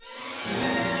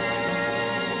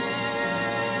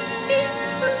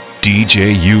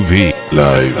DJ UV.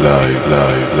 Live.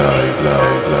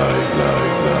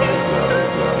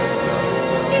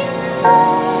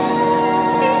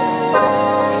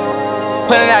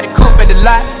 Pulling out the coupe at the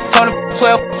lot, told him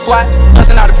 12 SWAT,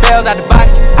 busting all the bells out the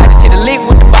box. I just hit a lick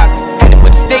with the box, had to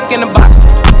put the stick in the box.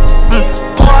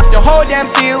 Pour up the whole damn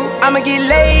seal, I'ma get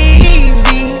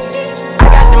lazy. I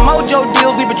got the mojo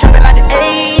deals, we been trapping like the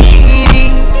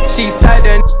 80s. She said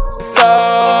the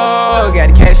so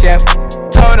got the cash out,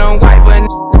 told him wipe but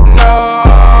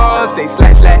no, say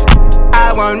slash.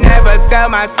 I won't never sell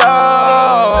my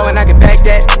soul, and I can back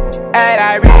that. And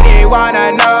I really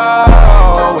wanna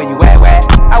know where you at.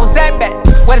 I was at back,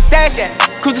 where the stash at?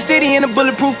 Cruise the city in a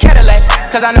bulletproof Cadillac,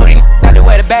 cause I know these got to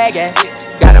where the bag at.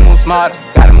 Gotta move smarter,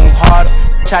 gotta move harder.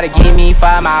 Try to give me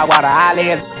 5 mile water, I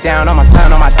lay down on my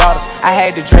son, on my daughter. I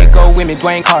had the Draco with me,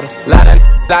 Dwayne Carter. Lot of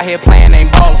out here playing,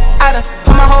 ain't ballin'. I done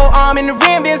put my whole arm in the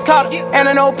rim, Vince Carter. And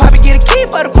I know Poppy get a key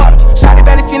for the quarter. Shotty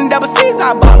barely seen the double C's,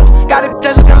 I bought her. Got it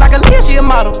that looking like a Leah, she a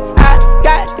model. I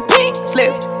got the pink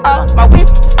slip, my whip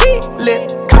ski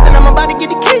list. Compton, I'm about to get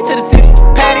the key to the city.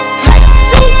 Panic, like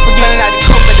forgetting out the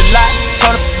coupe at the lot.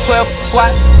 Told him 12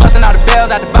 SWAT, busting all the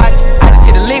bells out the box. I just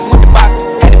hit a lick with the box,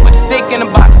 had to put the stick in the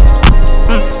box.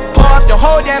 Pour up the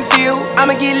whole damn seal,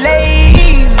 I'ma get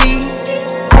lazy.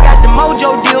 I got the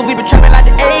mojo deals, we been trapping like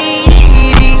the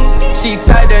 80s. She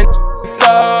said the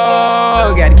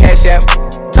so got the cash out,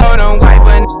 told him wipe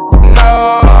but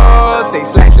no, say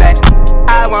slash.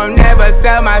 I won't never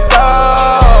sell my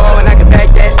soul, and I can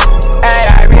back that. And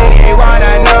I really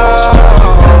wanna know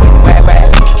where.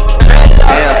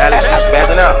 Damn, Alex, you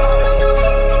spazzing out.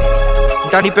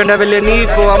 Mtanipenda vile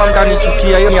niko ama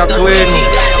mtanichukia, hiyo ni ya kwenu.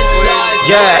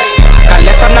 Yeah,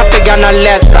 Kalesa napiga na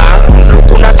leather,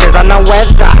 unacheza na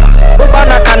weather.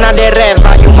 Ubana kana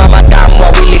dereva, nyuma madamu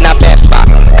wawili na beba.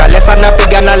 Kalesa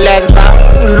napiga na leather,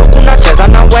 unacheza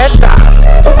na weather.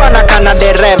 Ubana kana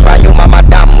dereva, nyuma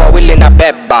madamu wawili na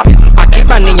beba.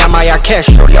 Akiba ni nyama ya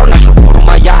kesho, leo na shukuru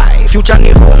mayai. Future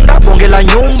ni runda, bonge la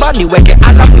nyumba, niweke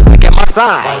alam, niweke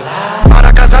masai.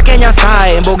 Baraka zake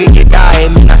Nyasaye, mbogi kidae,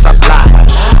 mina supply.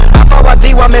 Hapa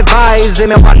wadi wamevai,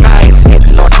 zimewa nice,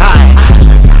 hypnotize.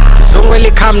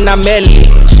 Zungweli kamna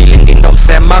meli, shilingi ndo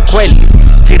msema kweli.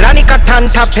 Tirani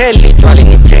katanta peli, jwali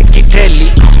ni cheki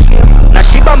teli.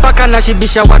 Nashiba mpaka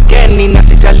nashibisha wageni, na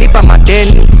sijalipa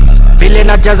madeni. Vile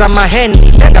na jaza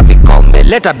maheni, lenga vikombe,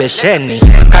 leta besheni.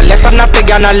 Kalesa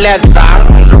napiga na leather,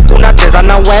 unacheza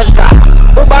na weather.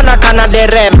 Ubana kana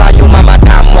dereva, nyuma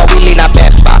madamu wawili na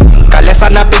beba. Kalesa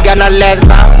napiga na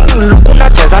leather,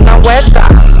 unacheza na weather.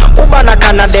 Ubana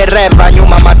kana dereva,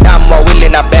 nyuma madamu wawili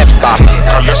na beba.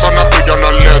 Kalesa napiga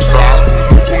na leather,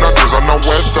 unacheza na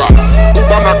weather.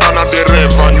 Ubana kana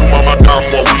dereva, nyuma madamu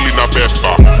wawili na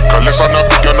beba. Kalesa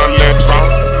napiga na leather,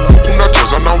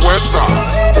 unacheza na weather.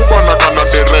 Ubana kana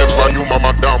dereva, nyuma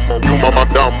madamu.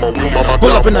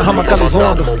 Pull up in the Hummer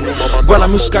Calivondo, gwala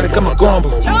muskari kama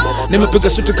gombo. Nimepiga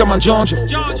suti kama njonjo,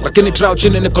 lakini trao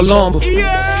chini ni Colombo.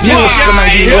 Niwe sipa na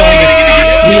ngiyongo,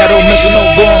 mi I don't mess with no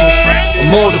bombers.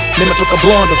 Omolo, nimetoka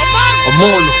bondo.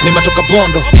 Omolo, nimetoka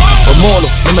bondo. Omolo,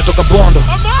 nimetoka bondo.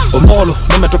 Omolo,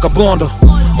 nimetoka bondo.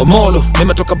 Omolo,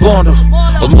 nimetoka bondo.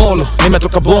 Omolo,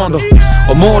 nimetoka bondo.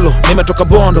 Omolo, nimetoka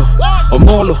bondo.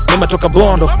 Omolo, nimetoka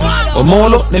bondo.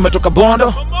 Omolo, nimetoka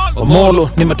bondo. Omolo,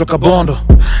 nimetoka bondo.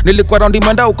 Nilikuwa raundi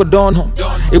manda uko dono.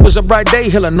 It was a bright day,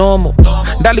 hella normal.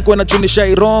 Ndalikuwa na chunisha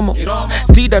iromo.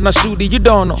 Tida na sudi, you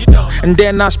don't know. And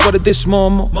then I spotted this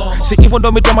momo. Si even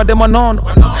though mitama dema nono.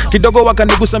 Kidogo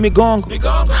wakanigusa migongo.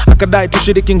 Akadai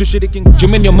tushiriking.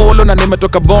 Jumini omolo na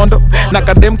nimetoka bondo.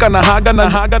 Nakademka na haga.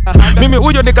 Mimi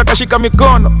huyo nikakashika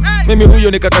mikono.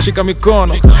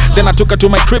 Then I took her to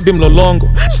my crib in Mlolongo.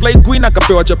 Slay queen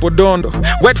akapewa chapodondo.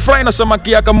 Wet fry na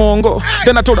samaki ya kamongo.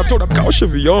 Then I told her kaoshe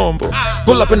vyombo.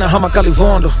 Pull up in the Hummer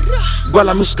Calivondo,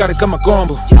 gwala muskari kama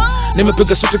kombo.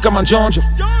 Nimepiga suti kama njonjo,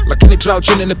 lakini trao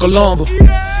chini ni Colombo.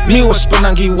 Mi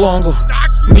wasipenangi uongo,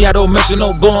 mi I don't mess with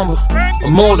no bombo.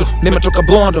 Omolo, nimetoka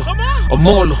bondo.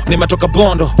 Omolo, nimetoka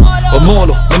bondo.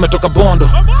 Omolo, nimetoka bondo.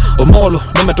 Omolo,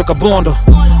 nimetoka bondo.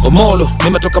 Omolo,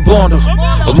 nimetoka bondo.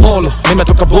 Omolo,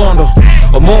 nimetoka bondo.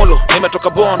 Omolo, nimetoka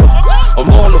bondo.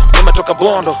 Omolo, nimetoka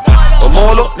bondo.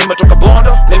 Omolo, nimetoka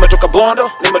bondo. Nimetoka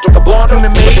bondo.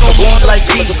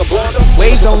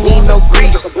 Waves don't need no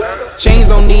grease, chains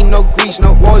don't need no grease,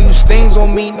 no oil stains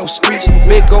on me, no screech.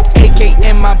 Big ol' AK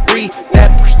in my brief,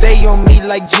 that stay on me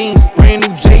like jeans. Brand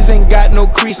new J's ain't got no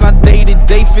crease, my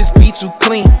day-to-day fits be too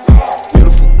clean.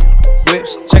 Beautiful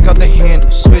whips, check out the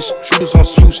handle, switch swish, shooters on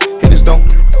swoosh, hitters don't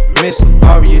miss.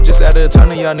 Aria just added a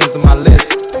ton of y'all niggas on my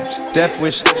list. Death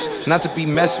wish, not to be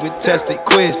messed with, tested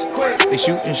quiz. They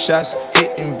shooting shots,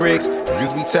 hitting bricks,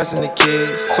 just be testing the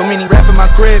kids. So many rap in my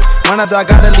crib, when I die,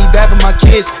 gotta leave that for my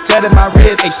kids. Tatted my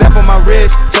rib, ASAP on my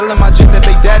ribs, telling my chick that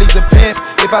they daddy's a pimp.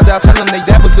 If I die, tell them they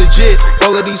dad was legit.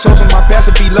 All of these hoes on my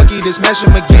past would be lucky to smash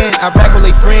them again. I rack with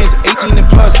they friends, 18 and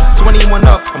plus, 21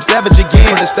 up, I'm savage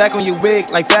again. The stack on your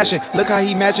wig, like fashion, look how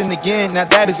he matching again. Now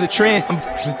that is a trend, I'm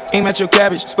aim at your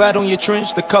cabbage, splat on your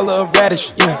trench, the color of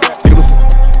radish, yeah, beautiful.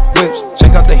 Whips,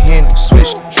 check out the handle,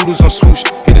 swish, shooters on swoosh,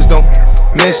 hitters don't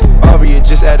miss. Aria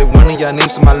just added one of y'all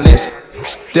names to my list.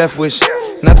 Death wish,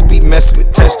 not to be messed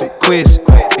with, tested quiz.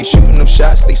 They shooting them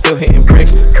shots, they still hitting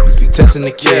bricks, be testing the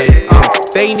kid.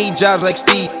 They need jobs like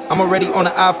Steve, I'm already on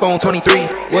an iPhone 23.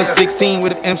 Was 16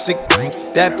 with an M6,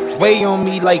 that way on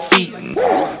me like feet.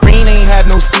 Green ain't have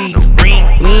no seeds,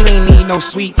 lean ain't need no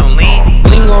sweets.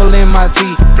 Bling all in my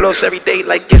teeth, floss every day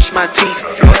like it's my teeth.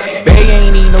 Bay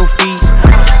ain't need no fees,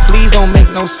 please don't make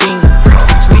no scene.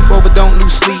 Sleep over, don't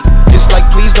lose sleep, just like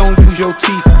please don't use your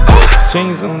teeth.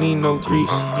 Chains don't need no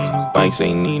grease, bikes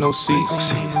ain't need no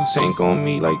seats. Tank on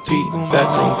me like Pete, that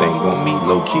chrome thing on me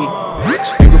low key.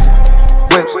 Beautiful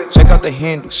whips, check out the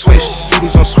handle, swish,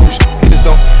 shooters on swoosh, hitters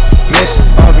don't miss.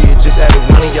 Aria just added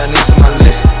one of y'all niggas to my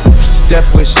list.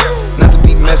 Death wish, not to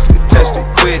be messed with, tested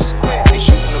quiz. They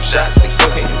shooting them shots, they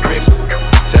still hitting bricks,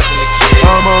 testing the kids.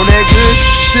 I'm on that good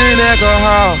shit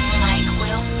alcohol.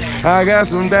 I got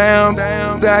some damn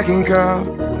that can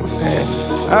call.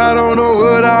 I don't know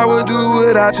what I would do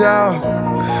without y'all.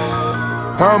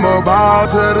 I'm about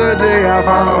to the day I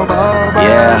found.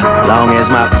 Yeah, long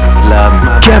as my love me.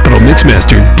 Capital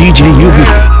Mixmaster, DJ UV.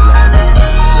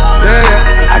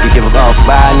 I could give a fuck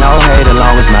by no hate as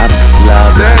long as my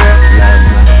love me.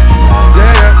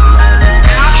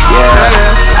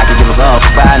 Yeah, I could give a fuck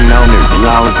by no me as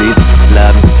long as these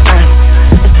love me.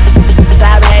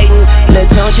 Stop hating, Lil'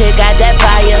 Tune chick got that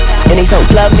fire, and they so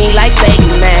plug me like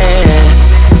Satan, man.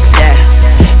 Yeah,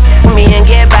 me and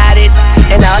get about it,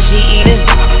 and all she eat is.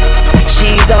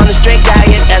 She's on a strict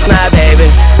diet, that's my baby.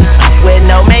 With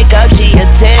no makeup, she a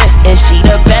 10, and she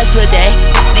the best with that.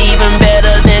 Even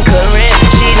better than Corinne.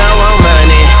 She don't want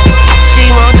money, she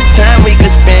want the time we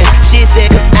could spend. She said,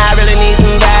 'cause I really need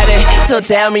somebody. So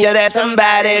tell me you're that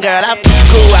somebody, girl. I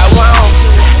who I want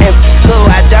and who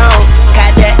I don't.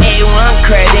 Got that A1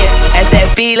 credit, that's that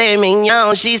filet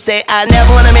mignon. She say, I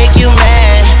never wanna make you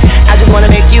mad, I just wanna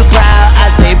make you proud. I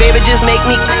say, baby, just make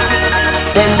me,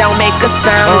 then don't make a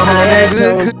sound. I'm on that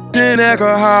good shit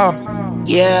alcohol.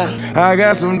 Yeah, I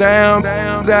got some damn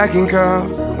that can call.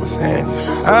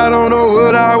 I don't know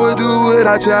what I would do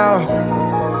without y'all.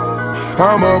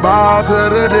 I'm about to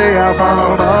the day I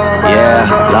found. Yeah,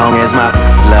 long as my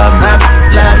love me.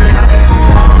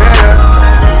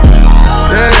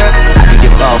 I can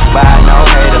give off by no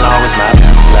hate as long as my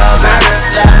love me.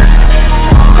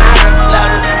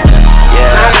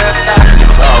 Yeah, I can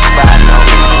give off by no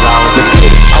hate as long as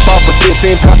my I'm off a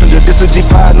 16 passenger, this is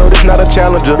G5, no, this not a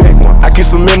challenger. I keep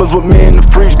some members with me in the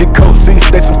fridge, the coat seats,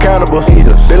 they some cannibals.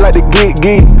 They like to geek,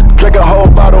 drink a whole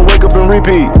bottle, wake up and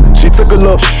repeat. She took a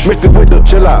look, mixed it with the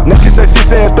chill out. Now she said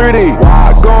 3D.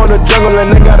 I go in the jungle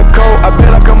and they got a coat, I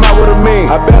bet I come out with a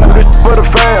mean. I bet I do this for the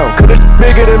fam, cause this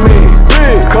bigger than me.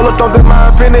 Color stones in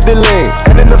my infinity lane,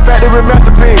 and in the factory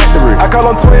masterpiece. I call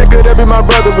him twin, could that be my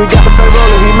brother? We got the same role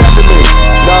and he matching me.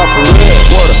 Nah, for real.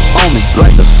 Water on me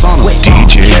like the sauna.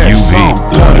 DJ UV.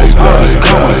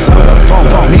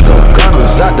 Nico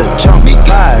gunners out the jump, he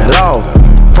got it off.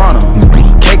 Front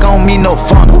cake on me, no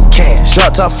funnel. Cash,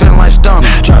 drop top feeling like stunner.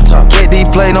 Drop top, KD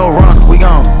play no runner. We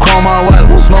gon' chrome my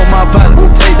wallet, smoke my pilot,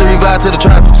 take the revive to the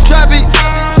trap. Strappy.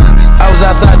 I was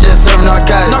outside just serving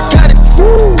narcotics.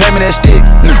 Pay me that stick,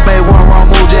 made one wrong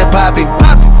move, just poppy.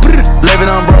 Living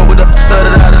on bro with the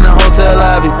flooded out in the hotel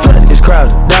lobby. It's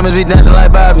crowded, diamonds be dancing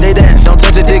like Bobby. They dance, don't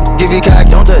touch it, dick, give you cock,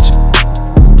 don't touch it.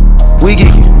 We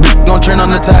get it, gon' trend on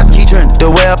the top, keep trending. The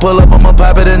way I pull up, I'ma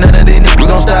pop it and none of these niggas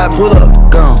gon' stop. Pull up,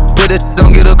 gone. Put this,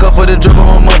 don't get a cup for the drip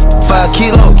on my muff. 5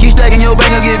 kilo, keep stacking your bank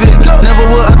and get big. Never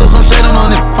would, I throw some shade on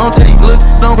it. On tape, look,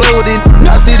 don't play with it.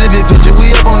 I see the big picture,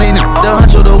 we up on it. The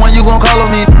huncho, the one you gon' call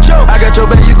on me. I got your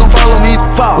back, you gon' follow me.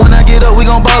 When I get up, we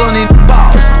gon' ball on it.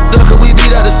 Look, cause we beat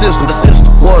out the system.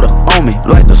 Water on me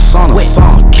like the sauna.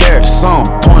 Some carrots, some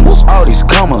pointers. All these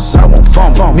commas, I want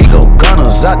fun. Me go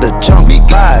gunners out the jump, me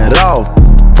got it off.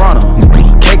 Fronter,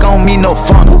 cake on me, no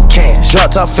funnel. Cash,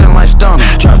 drop top feeling like stunner.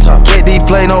 Drop top, KD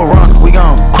play no runner. We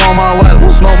gon' chrome my wallet,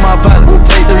 smoke my pilot,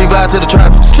 take the revive to the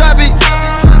trap. Strappy.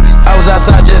 I was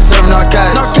outside just serving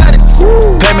narcotics.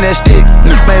 Pay me that stick,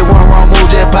 made one wrong move,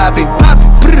 just poppy.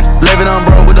 Living on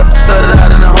bro with the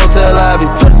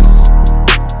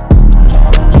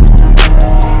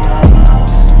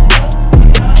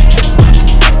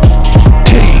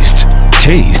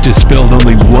Taste is spelled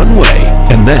only one way,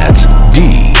 and that's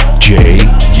DJUV.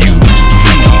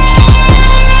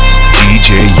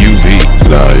 DJUV.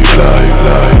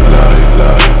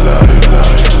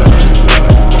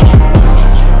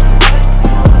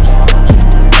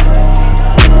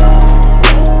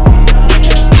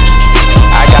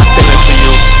 I got feelings for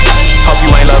you. Hope you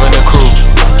ain't loving the crew.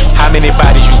 How many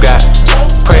bodies you got?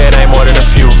 Pray it ain't more than a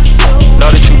few.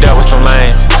 Know that you dealt with some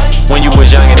lames when you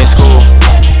was young and in school.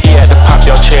 He had to pop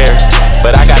your cherry,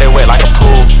 but I got it wet like a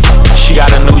pool. She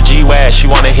got a new G-Wag, she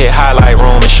wanna hit highlight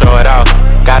room and show it off.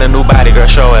 Got a new body, girl,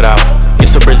 show it off.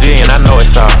 It's a Brazilian, I know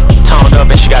it's all. Toned up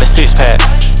and she got a six-pack.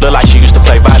 Look like she used to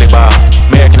play volleyball.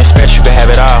 American Express, you can have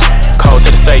it all. Code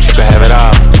to the safe, you can have it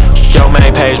all. Your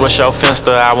main page, what's your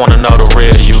Finsta? I wanna know the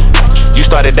real you. You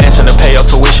started dancing to pay your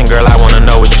tuition, girl, I wanna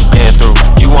know what you been through.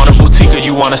 You want a boutique or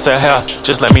you wanna sell hair?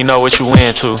 Just let me know what you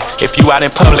into. If you out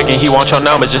in public and he want your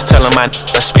number, just tell him I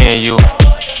spin you.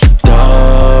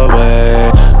 The way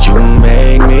you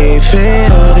make me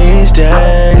feel these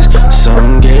days,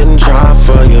 some getting dry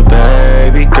for you,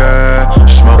 baby girl.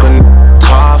 Smoking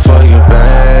hard for you,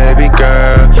 baby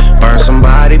girl. Burn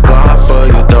somebody block for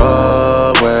you,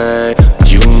 the way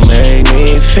you make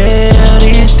me feel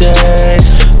these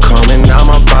days. Coming out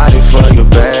my body for you,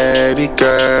 baby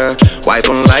girl. Wipe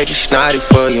them like it's snotty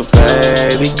for you,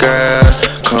 baby girl.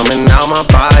 Coming out my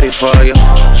body for you.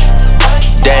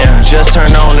 Damn, just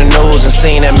turned on the news and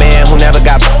seen that man who never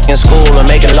got in school and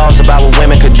making laws about what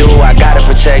women could do. I gotta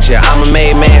protect you. I'm a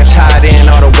made man, tied in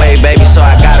all the way, baby, so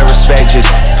I gotta respect you.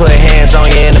 Put hands on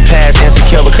you in the past,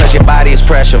 insecure because your body is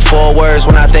pressure. 4 words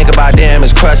when I think about them is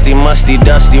crusty, musty,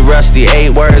 dusty, rusty.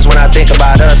 8 words when I think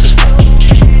about us is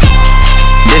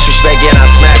disrespect, yeah, I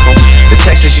smack them. The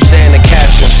texts you say in the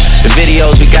captions, the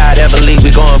videos we got ever leaked, we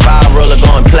going viral or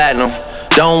going platinum.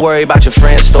 Don't worry about your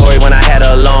friend's story when I had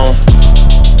her alone.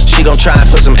 She gon' try and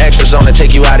put some extras on to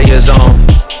take you out of your zone.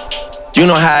 You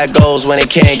know how it goes when they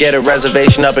can't get a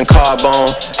reservation up in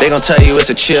Carbone. They gon' tell you it's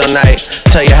a chill night,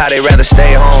 tell you how they rather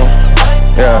stay home.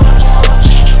 Yeah,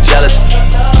 jealous,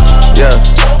 yeah.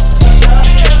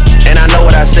 And I know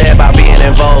what I said about being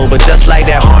in vogue, but just like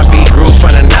that R&B group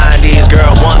from the 90s,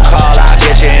 girl, one call, I'll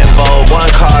get you in vogue.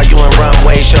 One call, you in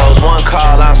runway shows. One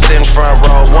call, I'm sitting front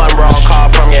row. One raw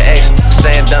call from your ex,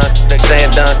 saying done,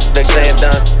 saying done, saying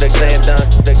done, saying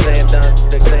done, saying done,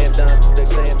 saying done,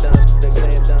 saying done,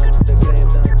 saying done.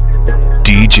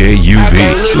 DJUV.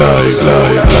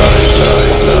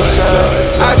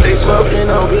 I stay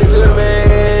smoking on being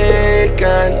Jamaican.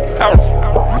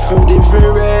 From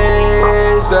different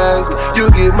races, you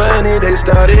get money, they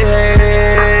started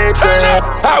hating.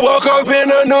 I woke up in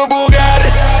a new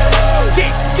Bugatti.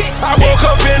 I woke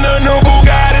up in a new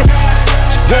Bugatti.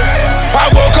 I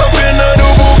woke up in a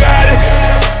new Bugatti.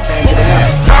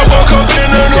 I woke up in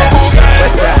a new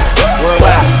Bugatti.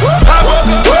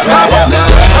 I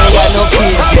got no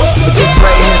kids, but this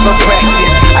right here's for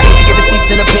practice. I hate to give receipts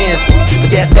in the pins,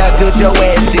 but that's how good your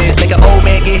ass is. Make an old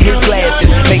man get his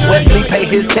glasses, make Wesley pay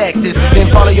his taxes, then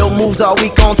follow your moves all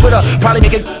week on Twitter. Probably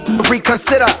make it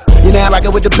reconsider. You now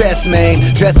rockin' with the best, man.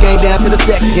 Dress game down to the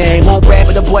sex game. Won't rap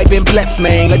with the boy, been blessed,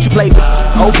 man. Let you play with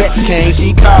Ovechkin.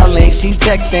 She calling, she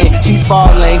texting, she's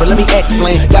falling. But let me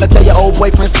explain. Gotta tell your old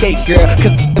boyfriend skate, girl,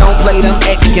 cause don't play them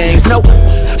X games. Nope,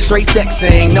 straight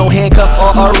sexing, no handcuff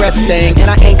or arresting. And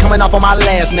I ain't coming off on my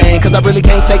last name, cause I really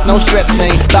can't take no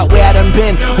stressing. About where I done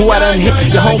been, who I done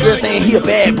hit. Your homegirl saying he a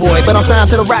bad boy, but I'm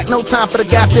signed to the rock, no time for the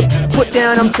gossip. Put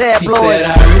down them tabloids. She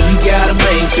said, I heard you got a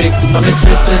main chick, a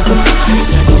mistress and some.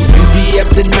 You be up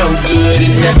to no good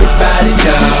and everybody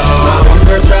know. My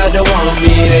girls tried to want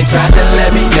me, they tried to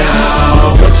let me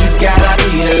know. What you got, I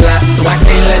need a lot, so I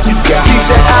can't let you go. She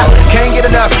said, I can't get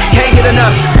enough, can't get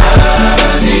enough.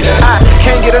 I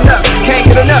can't get enough, can't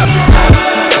get enough.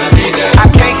 I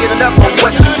can't get enough of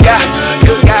what you got.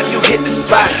 Good guys, you hit the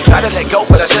spot. Try to let go,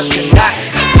 but I just cannot.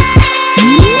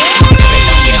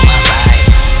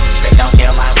 Trick don't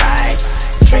kill my vibe.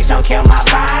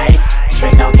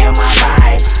 Trick don't kill my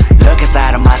vibe. Look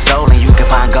inside of my soul and you can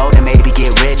find gold and maybe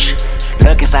get rich.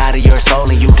 Look inside of your soul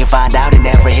and you can find out it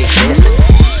never exists.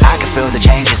 I can feel the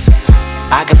changes.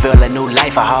 I can feel a new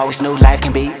life. I always knew life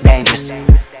can be dangerous.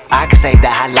 I can say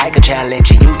that I like a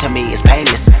challenge and you to me is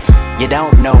painless. You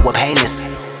don't know what pain is.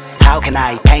 How can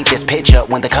I paint this picture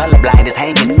when the colorblind is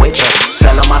hanging with you?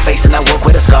 Fell on my face and I woke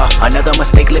with a scar. Another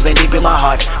mistake living deep in my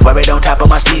heart. Wear it on top of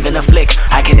my sleeve in a flick.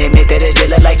 I can admit that it did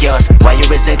look like yours. Why you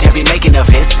resent every making of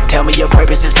his? Tell me your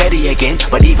purpose is petty again.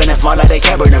 But even a small light they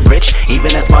can't burn a bridge.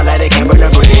 Even a small light they can't burn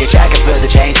a bridge. I can feel the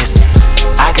changes.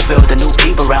 I can feel the new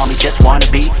people around me just wanna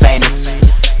be famous.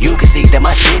 You can see that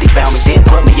my city found me, then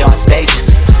put me on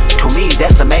stages. To me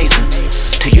that's amazing.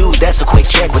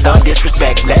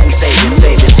 disrespect. Let me say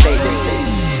this.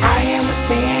 I am a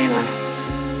sinner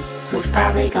who's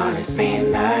probably gonna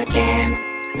sin again.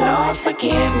 Lord,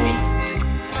 forgive me.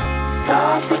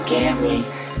 Lord, forgive me.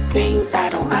 Things I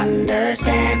don't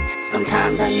understand.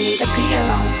 Sometimes I need to be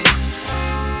alone.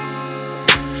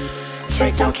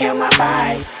 Trick don't kill my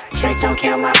vibe. Trick don't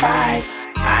kill my vibe.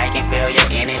 I can feel your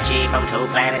energy from 2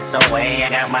 planets away. I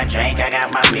got my drink, I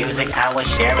got my music, I will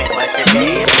share it. But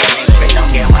today it's feeling trick don't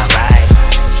kill my vibe.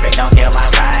 Trick don't kill my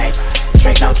vibe.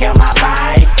 Trick don't kill my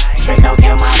vibe. Trick don't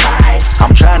kill my vibe.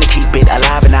 I'm trying to keep it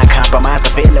alive and not compromise the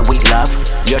feeling we love.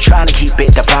 You're trying to keep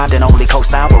it deprived and only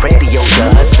co-sign what radio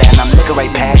does. And I'm looking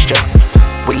right past you.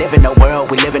 We live in a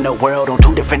world on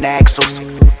 2 different axles.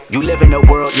 You live in a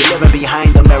world, you're living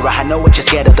behind the mirror. I know what you're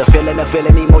scared of, the feeling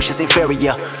emotions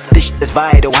inferior. This shit is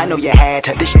vital, I know you had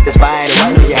to. This shit is vital,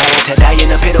 I know you had to. Die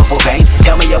in a pitiful pain,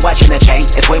 tell me you're watching a chain.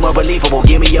 It's way more believable,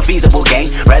 give me a feasible game.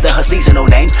 Rather her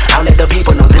seasonal name, I'll let the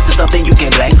people know this is something you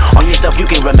can blame. On yourself you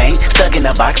can remain, stuck in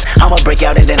a box. I'ma break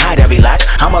out and then hide every lock.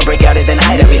 I'ma break out and then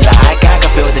hide every lie. I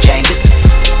can feel the changes,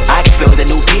 I can feel the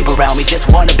new people around me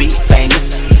just wanna be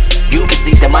famous. You can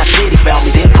see that my city found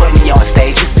me, then put me on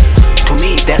stages. To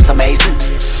me, that's amazing.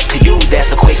 To you,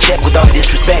 that's a quick check with all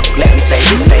disrespect. Let me say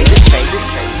this.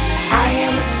 I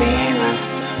am a sinner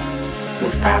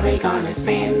who's probably gonna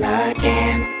sin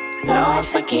again. Lord,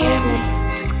 forgive me.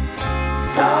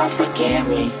 Lord, forgive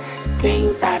me.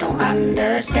 Things I don't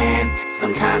understand.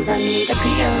 Sometimes I need to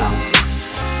be alone.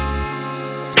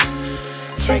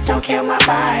 Trick don't kill my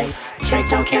vibe. Trick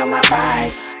don't kill my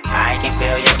vibe. I can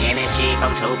feel your energy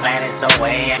from 2 planets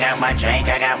away. I got my drink,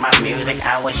 I got my music,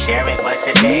 I will share it. But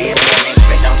today it's feeling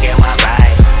trick don't kill my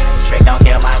vibe. Trick don't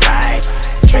kill my vibe.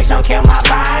 Trick don't kill my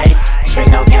vibe. Trick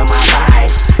don't kill my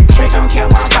vibe. Trick don't kill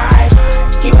my vibe.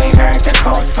 You ain't heard the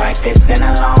coast like this in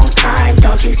a long time.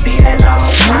 Don't you see the long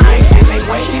time? And they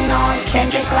waiting on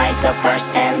Kendrick like the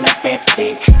 1st and the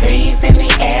 15th. 3's in the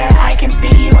air, I can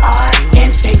see you are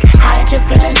in sync. Hide your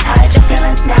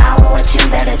feelings now. What you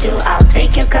better do? I'll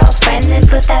take your girlfriend and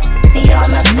put that pussy on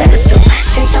the pedestal.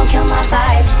 Trick don't kill my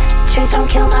vibe. Trick don't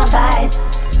kill my vibe.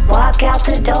 Walk out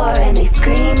the door and they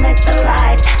scream it's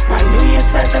alive. My New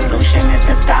Year's resolution is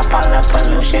to stop all the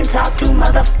pollution. Talk too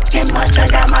motherfucking much. I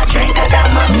got my drink, I got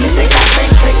my music. I say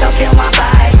trick don't kill my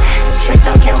vibe. Trick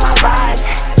don't kill my vibe.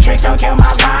 Trick don't kill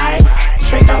my vibe.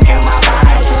 Trick don't kill my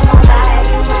vibe. Kill my vibe.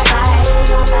 Kill my vibe.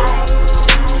 Kill my vibe.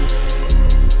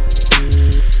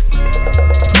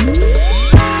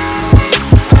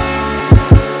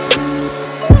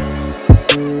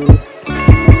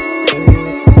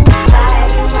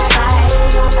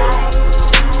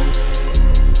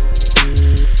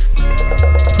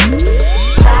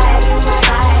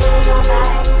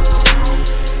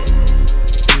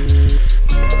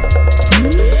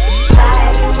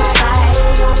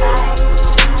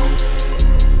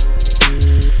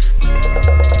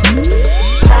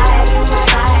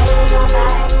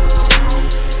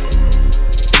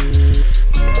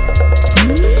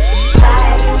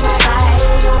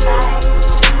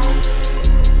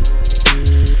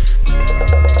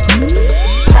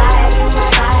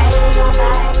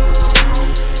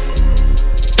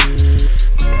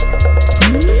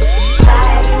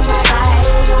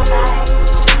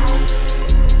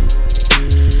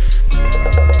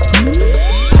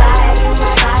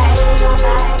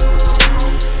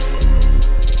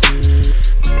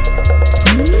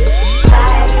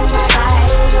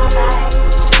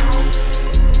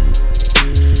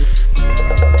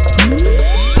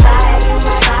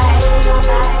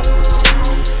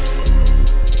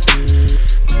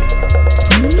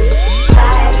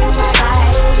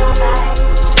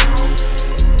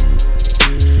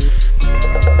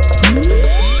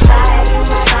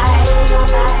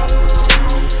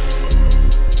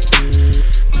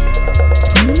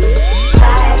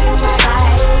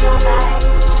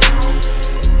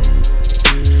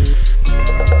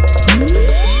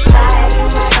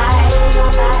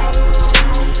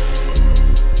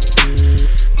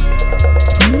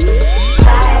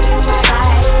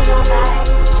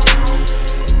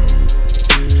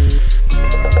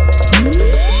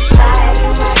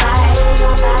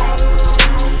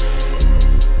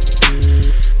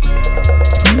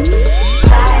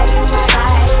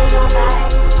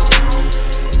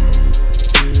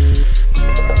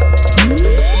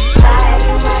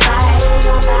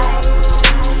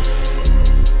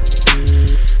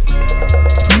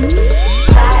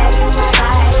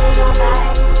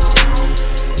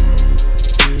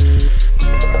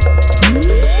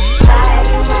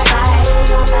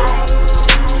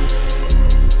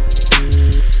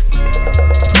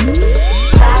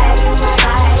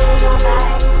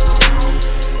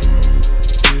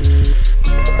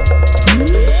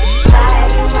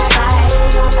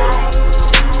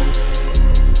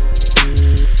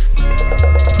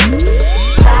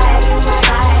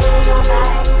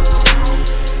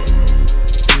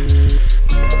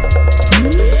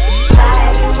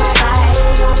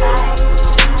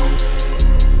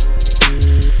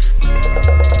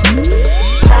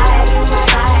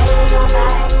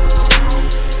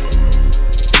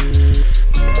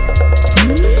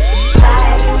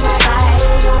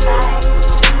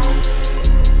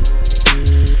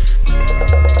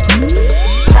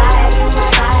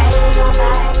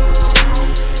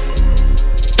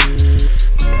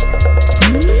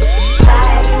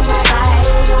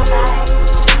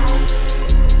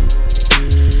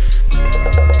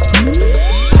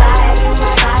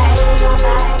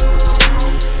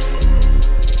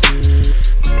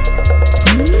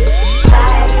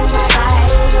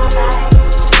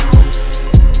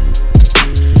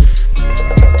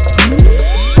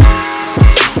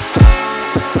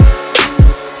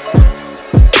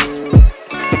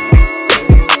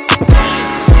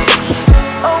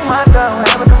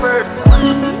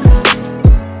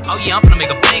 Yeah, I'm finna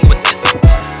make a bang with this.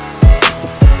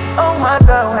 Oh my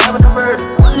God, I'm having a bird.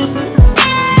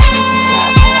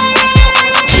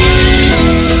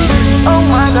 Oh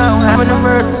my God, I'm having a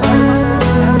bird.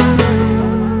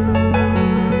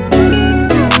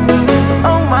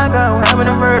 Oh my God, I'm having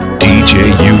a bird.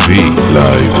 DJ UV.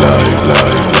 Live.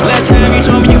 Last time you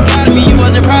told me you proud of me, you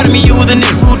wasn't proud of me. You were the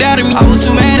nigga who doubted me. I was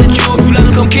too mad at you. You let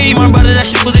him come kill you, my brother. That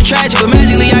shit wasn't tragic, but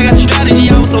magically I got the strategy.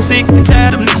 I was so sick and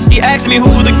tired of niggas. He asked me who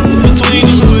was the between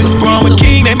the hood. Growing with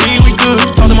King, that mean we good.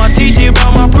 Talked to my TT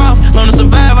about my problem. Learned to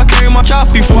survive, I carried my chop.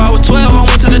 Before I was 12, I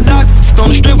went to the doctor. On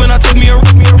the strip and I took me a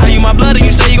how you my blood and you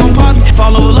say you gon' pop me.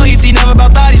 Follow a loyalty, never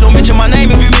about thotties. Don't mention my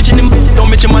name if you mention them. Don't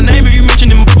mention my name if you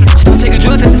mention them. Stop taking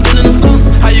drugs at the center of the sun.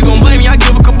 How you gon' blame me? I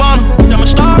give a cabana. I'm a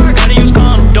star, gotta use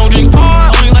condom. Don't drink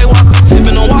hard, only like Walker.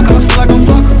 Sippin' on Walker, I feel like I'm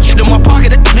fucker. Shit in my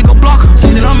pocket, that nigga blocker.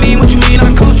 Say that I mean what you mean, I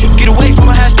coach you. Get away from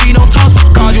a high speed, don't toss it.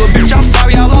 Called you a bitch, I'm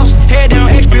sorry I lost. Head down,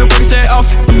 XP, break set off.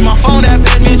 My phone that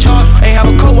passed me in charge. Ain't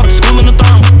have a coat, walk to school in the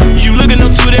thumb. You looking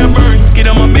up to that burn. Get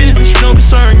on my business, shit don't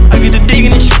concern you. I get to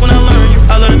digging and shit when I learn you.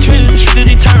 I learn trends, this shit is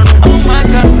eternal. Oh my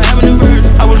God, I'm having a bird.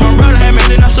 I wish my brother had made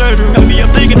it not surgery. Don't be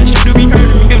up thinking that shit do be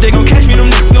hurting me. If they gon' catch me, them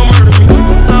niggas gon' murder me.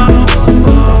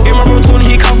 Get my roll 20,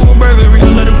 he call for a burglary.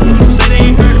 I let them say they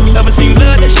ain't heard of me. Never seen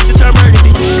blood, that shit to turn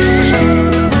burgundy.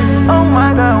 Oh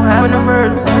my God, I'm having a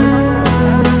bird.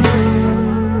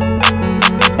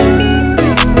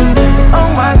 Oh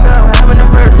my God, I'm having a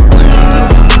bird.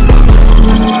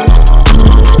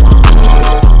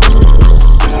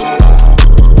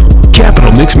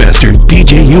 Capital Mixmaster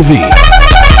DJ UV.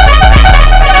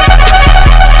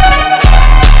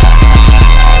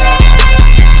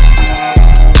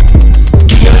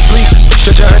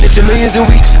 To millions in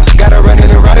weeks, got her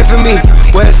running and riding for me.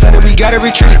 West Sunday, we gotta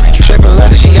retreat. Straight from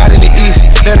London, she out in the east.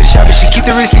 Let her shop and she keep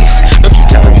the receipts. Don't you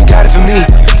tell them you got it for me.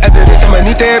 After this, I'ma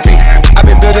need therapy. I've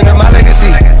been building up my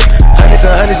legacy. Hundreds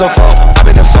and hundreds on phone. I've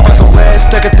been up so far somewhere,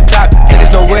 stuck at the top, and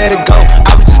there's nowhere to go.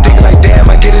 I was just thinking like,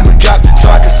 damn, I get a new drop, so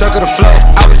I can circle the flow.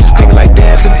 I was just thinking like,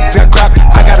 damn, some got crop,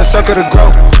 I gotta circle the grow.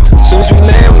 Soon as we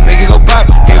land, we make it go pop.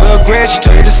 Gave her a grand, she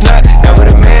turned it to snot. Now with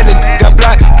a man and got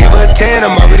blocked. Gave her a 10,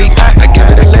 I'm already hot. I give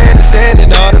her the land, the sand,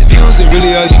 and all the views, and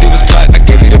really all you did was plot. I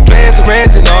gave you the plans, the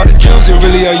rands, and all the jewels, and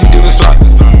really all you did was flop.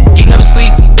 You never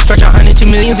sleep, stretch 100 to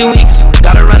millions in weeks.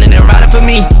 Got her running and riding for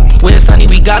me. When it's sunny,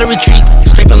 we gotta retreat.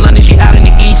 Straight from London, she out in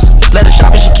the east. Let her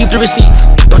shop and she keep the receipts.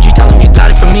 Don't you tell them you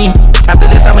got it from me. After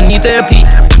this, I'ma need therapy.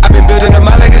 I've been building up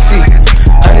my legacy.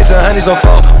 Hundreds and hundreds on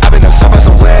phone. I've been up so far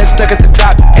somewhere, stuck at the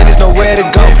top, and there's nowhere to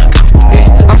go.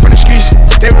 Yeah, I'm from the streets,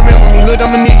 they remember me, Lil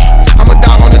Dominique. I'm a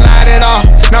dog on the line at all.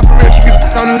 Not for real, keep you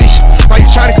on the leash. Why you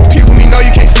trying to compete with me? No,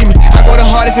 you can't see me. I go the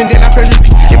hardest and then I press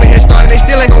repeat. Give a head start and they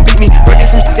still ain't gon' beat me. Working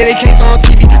some shit that they can't on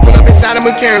TV. Pull up inside of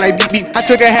McLaren like beep beep. I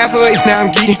took a half of it, now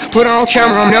I'm geeking. Put her on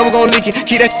camera, I'm never gon' leak it.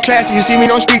 Keep that classy, you see me,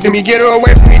 don't speak to me. Get her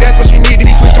away from me, that's what she need to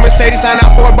be. Switch to Mercedes, sign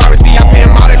out for a bar fee. I pay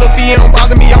him all that little fee, it don't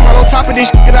bother me. I'm all on top of this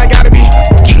shit, cause I gotta be.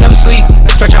 Geek never sleep,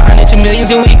 stretch 100 to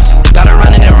millions in weeks. Got her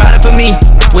running and riding for me.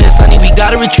 When it's sunny, we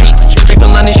gotta retreat. Straight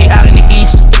from London, she out in the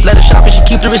east. Let her shop and she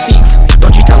keep the receipts.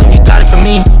 Don't you tell them you got it from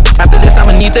me. After this,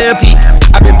 I'ma need therapy.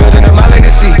 I've been building up my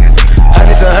legacy.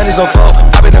 Hundreds and hundreds on phone.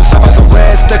 I've been up so far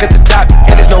somewhere, stuck at the top,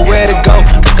 and there's nowhere to go.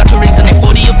 Got the rings and they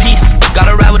 40 a piece.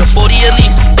 Gotta ride with a 40 at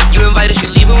least. You invited, you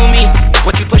leaving with me.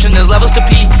 What you pushing, there's levels to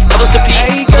pee. Levels to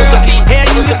pee. Levels to pee.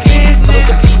 Levels to pee.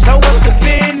 So what's the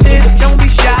business? Don't be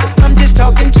shy. I'm just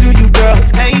talking to you, girls.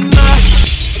 Hey,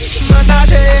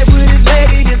 Menage with his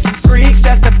lady and some freaks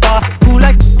at the bar who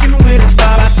like f***ing with a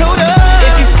star. I told her,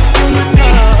 if you f***ing with me,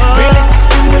 really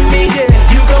f***ing with me, yeah,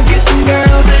 you gon' get some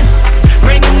girls and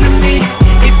bring them to me.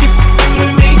 If you f***ing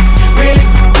with me, really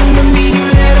f***ing with me, you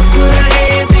let her put her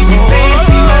hands in your face.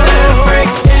 Be my little freak,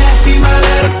 be my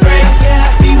little freak,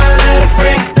 be my little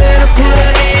freak. Let her put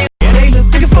her hands. Yeah, they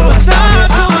looking for a star.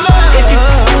 If you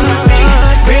f***ing with me,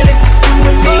 really f***ing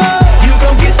with me, you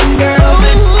gon' get some girls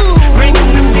and bring them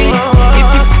to me.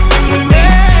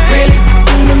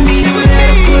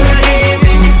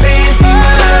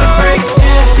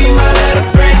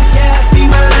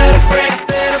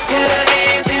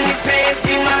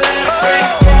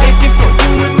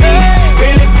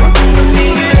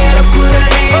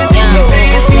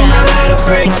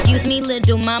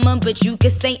 But you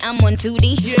could say I'm on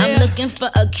 2D. Yeah. I'm looking for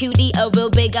a cutie, a real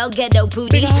big old ghetto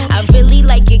booty. I really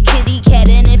like your kitty cat,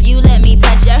 and if you let me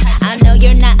touch her, I know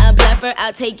you're not a bluffer.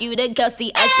 I'll take you to go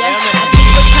see Usher. I keep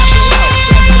a couple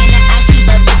hoes, like I keep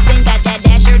a vixen. Got that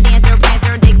Dasher, Dancer,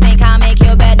 Prancer, Dixon, Comic,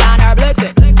 Cupid, Donner,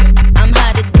 Blitzen. I'm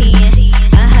hotter than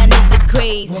 100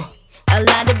 degrees. A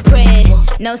lot of bread,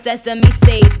 no sesame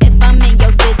seeds. If I'm in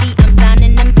your city, I'm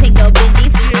signing them tingle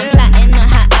biddies. I'm plotting on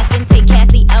how I can take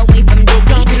Cassie away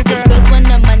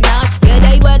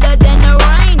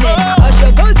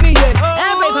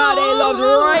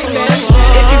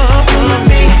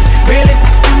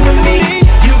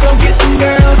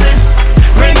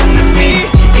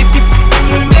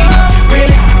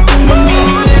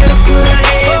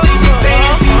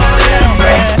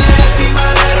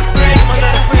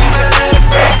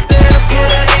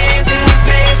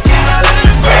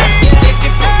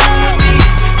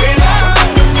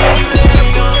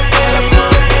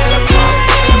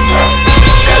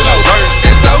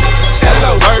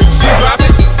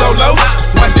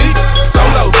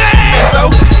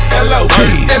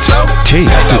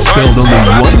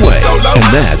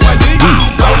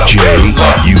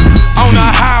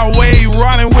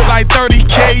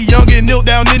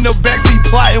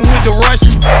nigga rush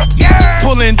you.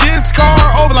 Pulling this car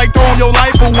over like throwing your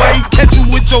life away. Catch you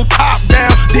with your top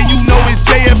down, then you know it's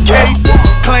JFK.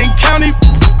 Clay County,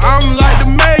 I'm like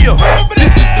the mayor.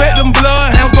 Disrespect them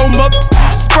blood, hands gon'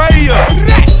 spray ya.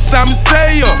 Simon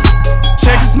Sayer,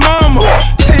 check his mama.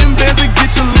 10 bands to get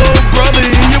your little brother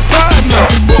and your partner.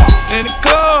 In the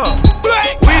club,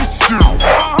 we the shoot.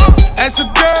 That's your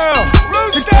girl,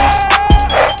 she's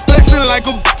flexing like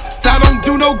a I don't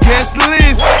do no guest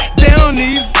list. Down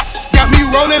these, got me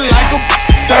rolling like a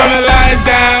turn the lights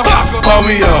down, pull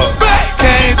me up.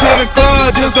 Came to the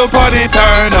club just to party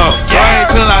turn up.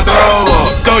 Drink till I throw up,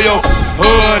 throw your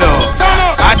hood up.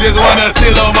 I just wanna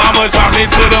see little mama drop me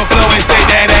to the floor and shake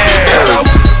that ass.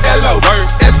 Hello, work,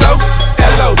 it's so,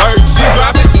 hello, work. She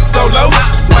drop it so low,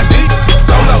 one deep,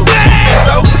 so low. It's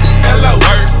so, hello,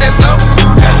 work, it's so,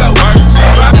 hello, work. She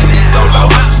drop it so low,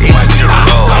 one deep, so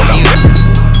low.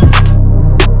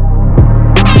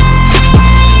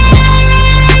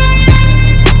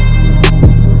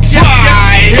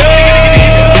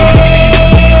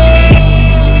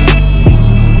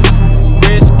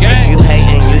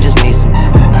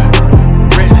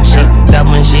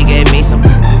 She gave me some.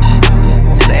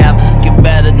 Say I fuck you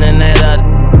better than that other.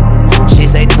 She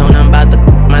say tune, I'm about to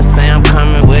my say I'm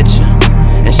coming with you.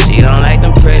 And she don't like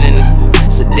them pretty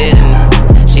so didn't.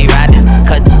 She ride this,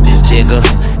 cut this jiggle.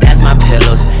 That's my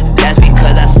pillows. That's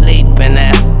because I sleep in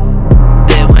that.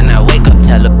 Then when I wake up,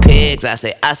 tell the pigs I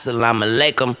say assalamu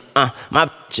alaikum.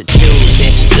 My bitch a juicy,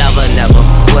 lover never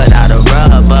without a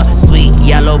rubber. Sweet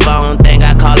yellow bone thing,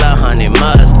 I call her honey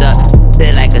mustard.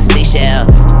 Sit like a seashell,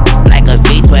 like a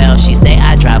V12. She say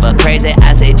I drive her crazy.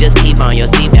 I say just keep on your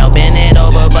seatbelt. Bend it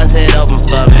over, bust it open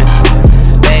for me.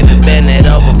 Baby, bend it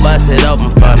over, bust it open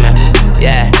for me.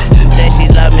 Yeah, she say she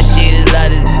love me, she just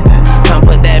love this. Come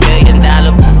put that $1 million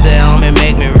on me,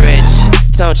 make me rich.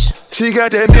 Don't you? She got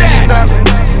that $1 million,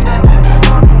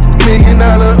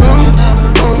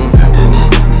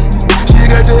 She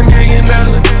got that $1 million,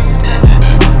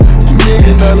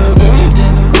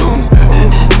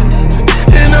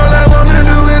 And all I wanna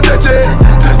do is touch it,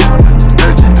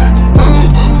 touch it,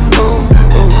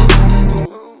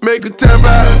 Make her tap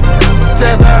out,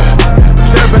 tap out,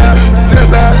 tap out,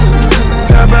 tap out,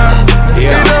 tap out.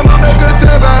 Yeah. And I'ma make her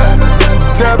tap out,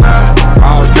 tap out,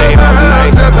 all day, all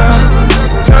night, tap out,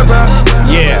 tap out.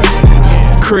 Yeah.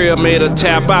 Crib made her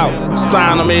tap out,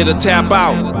 sign made her tap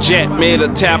out, jet made her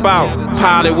tap out,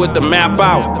 pilot with the map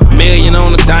out. Million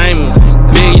on the diamonds,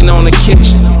 million on the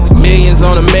kitchen, millions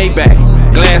on the Maybach,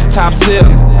 glass top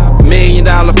ceiling, $1 million.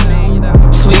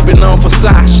 Sleeping on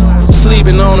Versace,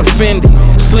 sleeping on a Fendi,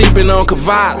 sleeping on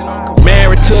Cavalli,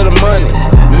 married to the money,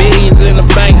 millions in the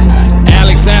bank.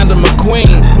 Alexander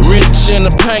McQueen, rich in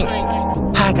the paint.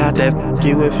 I got that f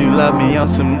you if you love me on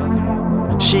some.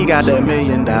 She got that $1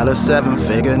 million,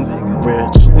 7-figure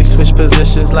rich. We switch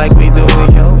positions like we do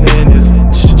in your business.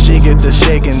 She get the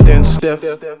shaking, then stiff.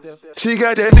 She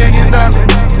got that $1 million,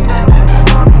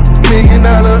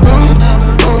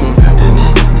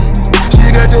 She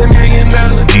got that $1 million.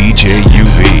 DJ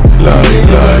UV. Live.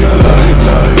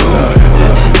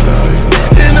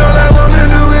 And all I wanna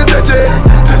do is touch it,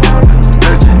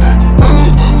 touch it,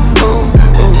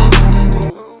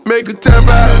 Make her tap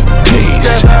out.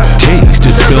 Taste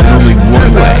is spelled only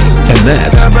one way, and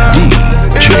that's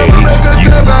DJ UV.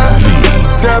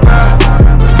 Tap out,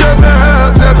 tap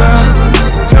out, tap out,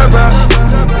 tap out.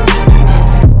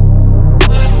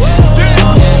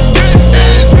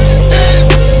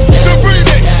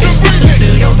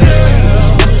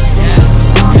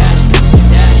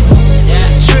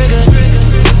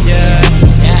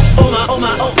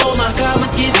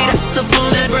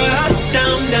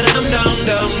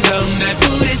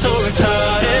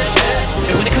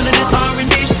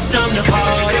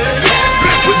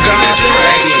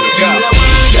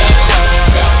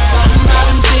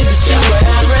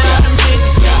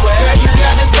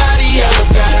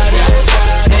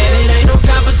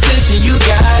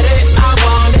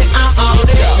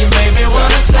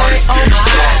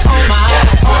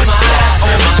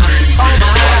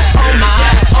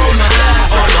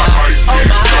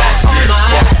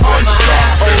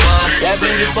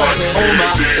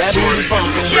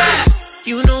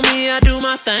 You know me, I do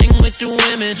my thing with the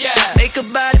women. Make a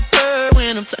body purr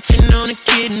when I'm touching on the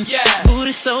kitten.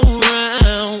 Booty so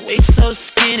round, waist so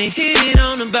skinny. Hit it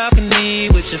on the balcony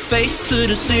with your face to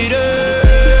the cedar.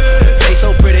 Face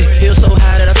so pretty, heels so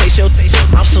high that I face your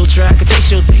mouth so dry, I can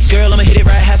taste your girl, I'ma hit it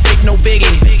right, have faith, no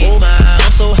biggie. Oh my,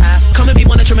 I'm so high. Come and be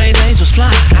one of Tremaine's angels. Fly,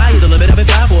 sky is the limit. I've been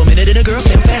fly for a minute and the girl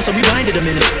stand fast, so rewind it a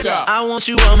minute. I want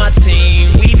you on my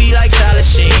team. We be like Charlie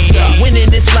Sheen.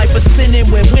 Winning this life of sinning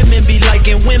when women be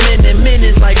liking women and men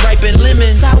is like ripe and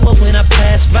lemons. Sour when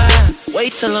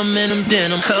till I'm in them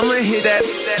denim. I'ma hit that.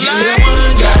 You the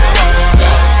one, girl.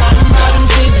 Something about them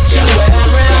jeans that you wear.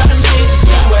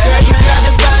 Girl, you got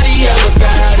the body of a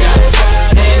goddess.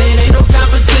 And it ain't no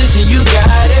competition, you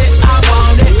got it. I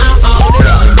want it, I'm on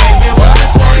it. Baby, what I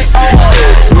say?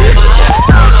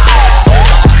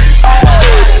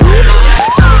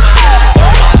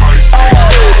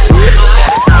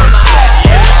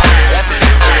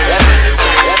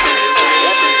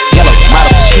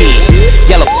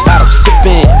 Yellow bottle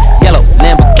sipping, yellow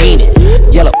Lamborghini,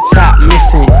 yellow top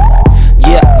missing.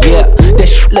 Yeah, that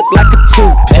shit look like a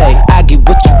toupee. I get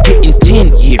what you get in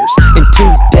 10 years, in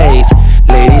 2 days.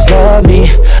 Ladies love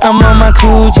me, I'm on my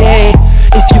cool J.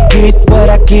 If you get what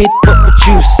I get, what would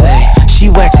you say? She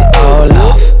waxed it all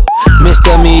off,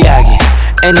 Mr. Miyagi,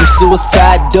 and them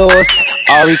suicide doors,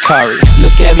 Ari Kari.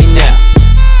 Look at me now,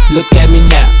 look at me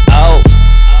now, oh.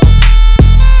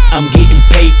 I'm getting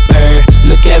paper,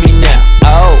 look at me now,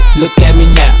 oh, look at me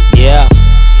now, yeah.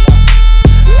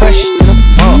 Fresh to the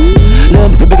mouth,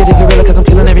 little nigga bigger than gorilla, cause I'm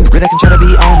killing every nigga that can try to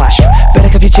be on my shit. Better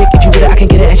cuff your chick, if you with it, I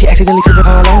can get it, and she accidentally flip it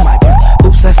all on my dude.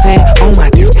 Oops, I said on my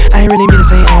dude, I ain't really mean to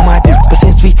say on my dude, but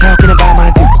since we talking about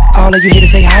my dude, all of you here to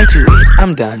say hi to it,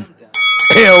 I'm done.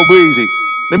 Hell, Breezy,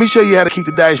 let me show you how to keep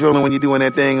the dice rolling when you're doing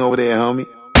that thing over there, homie.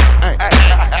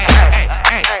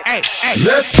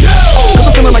 Let's go! Cause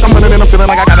I'm feeling like I'm running and I'm feeling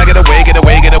like I gotta get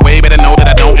away. Better know that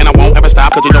I don't and I won't ever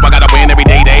stop. Cause you know I gotta win every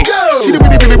day. Go! She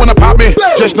really wanna pop me. Go!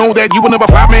 Just know that you will never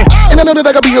flop me. And I know that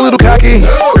I gotta be a little cocky.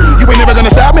 Go! You ain't never gonna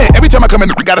stop me. Every time I come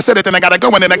in, I gotta set it, then I gotta go,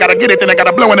 and then I gotta get it, then I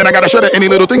gotta blow, and then I gotta shut it. Any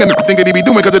little thing and think that he be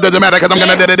doing, cause it doesn't matter. Cause I'm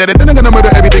gonna dead it. Then I'm gonna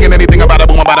murder everything and anything about a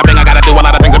boom, about a bang. I gotta do a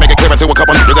lot of things to make it clear to a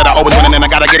couple niggas that I always win, and then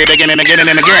I gotta get it again and again and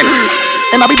again.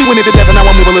 And I be doing it to death, and I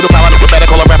won't move a little power. Better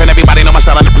call a rap, and everybody know my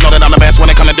style. I know that I'm the best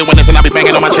when it comes to doing this, and I be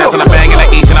banging on my chest, and I bang in the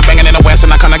east, and I banging in the west,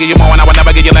 and I kinda give you more, and I would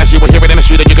never give you less. You will hear it in the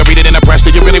street, and you can read it in the press.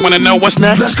 Do you really wanna know what's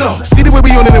next? Let's go. See the way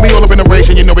we on it, and we all up in the race,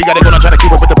 and you know we gotta go and try to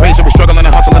keep up with the pace, and we struggling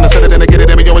and hustling to set it and to get it,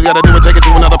 and we always gotta do it, take it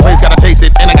to another place, gotta taste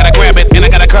it, and I gotta grab it, and I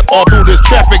gotta cut all through this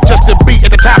traffic just to be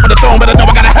at the top of the throne, but I know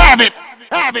I gotta have it.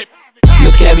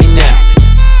 Look at me now,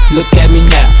 look at me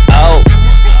now, oh.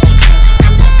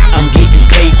 I'm getting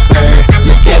paper,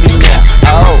 look at me now,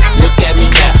 oh. Look at me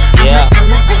now, yeah.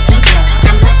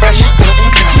 Fresh.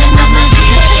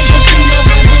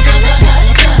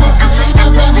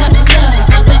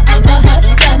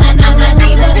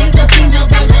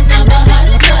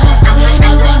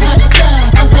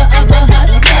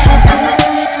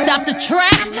 Stop the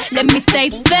track, let me stay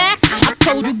fast. I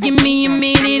told you give me a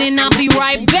minute and I'll be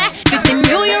right back. 50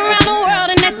 million around the world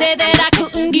and they said that I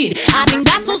couldn't get it. I done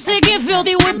got so sick and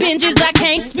filthy with binges I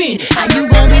can't spin. How you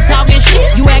gon' be talking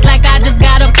shit? You act like I just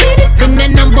got a pity. Been the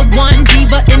number one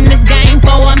diva in this game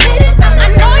for a minute.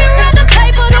 I know you'd rather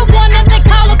pay for the one that they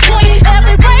call a queen.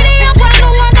 Every radio around the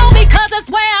world know me cause that's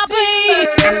where I be.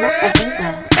 I'm not a diva.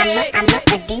 I'm not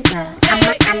a diva. I'm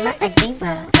not a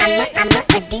diva. I'm not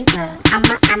a diva.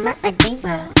 I'm not a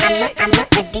diva. I'm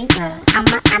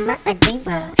not a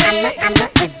diva. I'm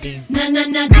not a diva.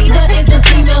 Na diva is a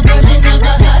female version of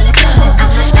a hustler.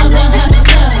 Of a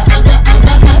hustler. Of a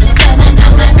hustler.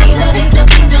 Na diva is a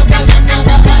female version of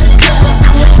a hustler.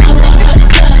 Of a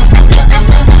hustler. Of a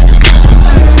hustler.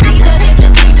 Diva is a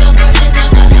female version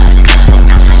of a hustler.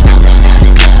 Of a hustler. Of a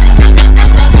hustler.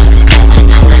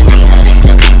 Na diva is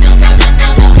a female version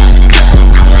of a hustler.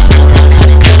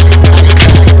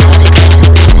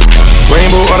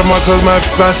 Rainbow Audemars cause my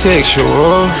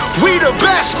bisexual. We the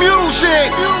best music.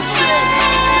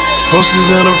 Posters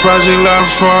in a project, lot of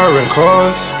foreign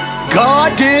cars.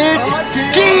 God did.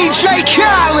 DJ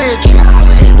Khaled.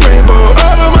 Rainbow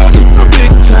Audemars, I'm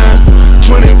big time.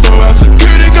 24-hour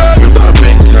security guard, I'm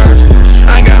big time.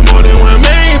 I got more than one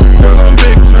main, cause I'm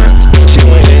big time. She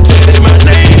went and tatted my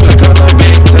name, because I'm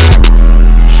big time.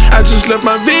 I just left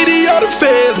my video, the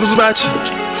feds was watching.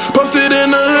 Posted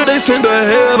in the hood, they sent a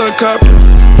helicopter.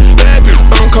 Bad bitch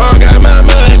on car, got my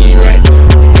money right.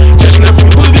 Just left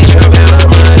from booby trap, had a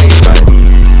money fight.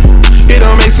 It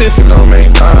don't make sense, it don't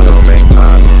make dollars.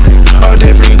 All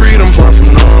different breed, I'm far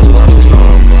from normal.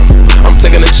 I'm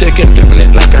taking a check and flipping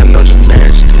it like I know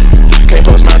gymnastics. Can't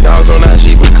post my dogs on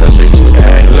IG because they too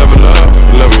bad. Level up,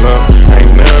 I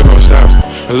ain't never gonna stop.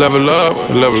 Level up.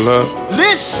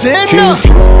 Listen up.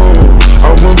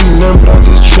 I won't be nothing but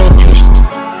this checklist.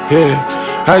 Yeah,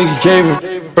 how you gave a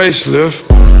facelift.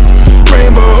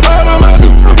 Rainbow all on my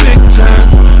big time.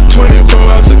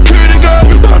 24-hour security guard,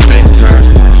 I'm big time.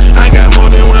 I got more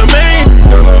than one main,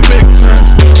 cause I'm big time.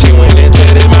 She went and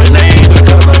tatted my name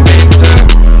because I'm big time.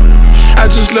 I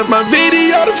just left my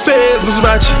video, the feds was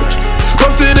watching.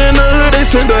 Posted in the hood, they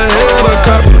sent a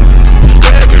helicopter.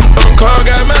 Bad bitch on car,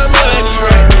 got my money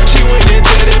right. She went and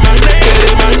tatted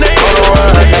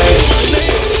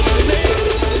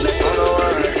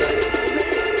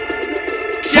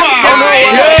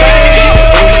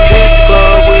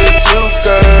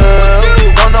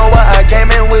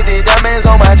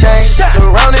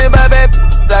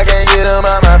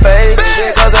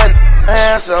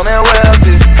handsome and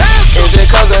wealthy? Is it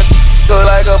cause I look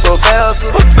like a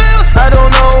professor? I don't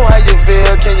know how you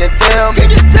feel, can you tell me?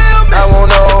 I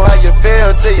won't know how you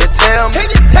feel till you tell me.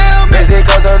 Is it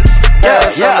cause I'm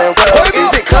handsome and wealthy?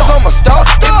 Is it cause I'm a star?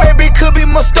 It maybe could be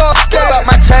my star. Step out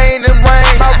my chain and ring.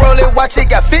 My Rolex watch,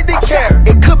 it got 50 carat.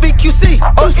 It could be QC,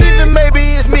 or even maybe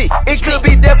it's me. It could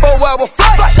be there for a while, fly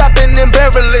shopping in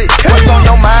Beverly. What's on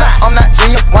your mind? I'm not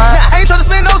genuine. I ain't tryna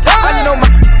spend no time. I know my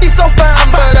she's so fine,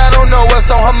 but I don't know what's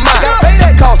on her mind. Pay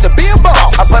that cost to be a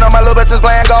boss. I put on my little bitches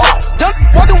playing golf.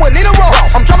 Walking with Nina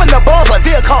Ross. I'm dropping the bombs like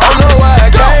Viacom. I know why I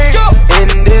came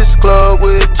in this club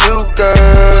with you,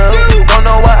 girl. Don't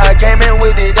know why I came in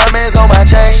with the diamonds on my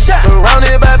chain.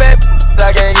 Surrounded by bad,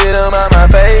 I can't get them out my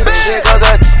face. Is it cause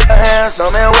I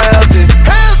handsome and wealthy?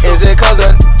 Is it cause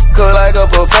I cook like a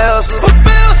professor?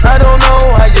 I don't know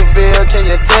how you feel, can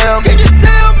you tell me?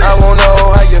 I won't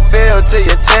know how you feel till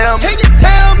you tell me.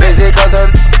 Is it cause I'm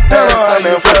handsome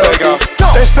and wealthy?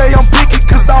 They say I'm picky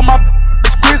cause all my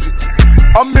exquisite.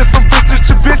 I'm in some vintage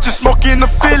adventure, smoking the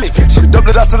Philly.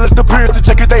 Double it out, so let the beers to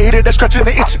check if they hit it, they scratching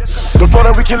the itching. The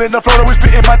Florida we killing, the Florida we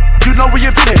spitting, my you know we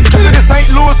invented. In St.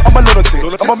 Louis, I'm a lunatic.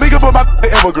 I'm a nigga, but my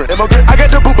immigrant. I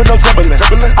got the boot, but no Timberland.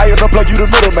 I unplug you, the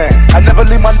middleman. I never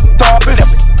leave my stopping.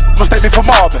 Must take me for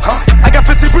Marvin. I got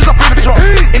 15 bricks up in the trunk,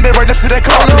 and they right next to that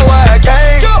car. Don't know why I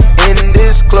came in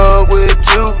this club with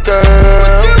you, girl.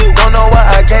 Don't know why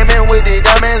I came in with the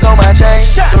diamonds on my chain.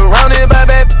 Surrounded by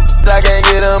bad, I can't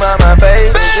get them out my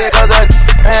face. Is it cause I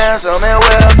handsome and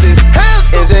wealthy?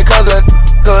 Is it cause I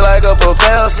cook like a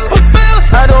professor?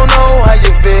 I don't know how you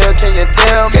feel, can you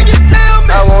tell me?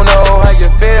 I won't know how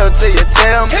you feel till you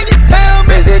tell me.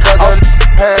 Is it cause I'm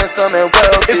handsome and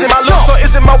wealthy? Is it my looks or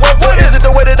is it my wealth or is it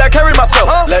the way that I carry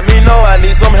myself? Let me know, I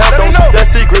need some help. Don't keep that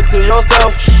secret to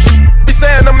yourself. Be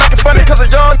saying I'm making funny cause a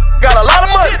young got a lot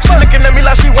of money. She looking at me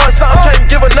like she wants something. Can't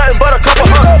give her nothing but a couple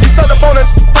hugs. She sucked up on it,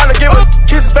 trying to give her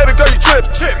kisses, baby girl, you trip.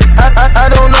 I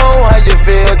don't know how you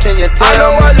feel, can you tell me? I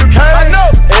know why you came. I know.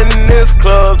 In this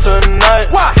club tonight.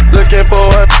 Why? Looking for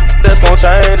a that's gon'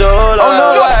 change your life. Don't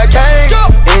know why I came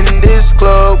in this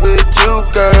club with you,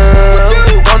 girl.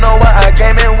 Don't know why I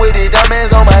came in with the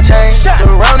diamonds on my chain.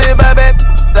 Surrounded by bad,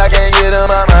 I can't get them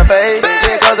out my face. Is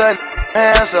it cause I'm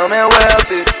handsome and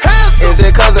wealthy? Is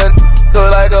it cause I cook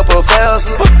like a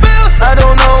professor? I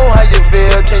don't know how you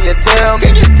feel, can you tell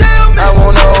me? I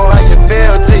won't know how you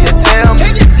feel till you tell me.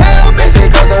 Is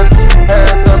it cause I'm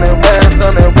handsome and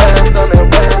handsome and handsome and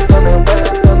handsome and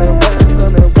handsome and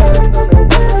handsome and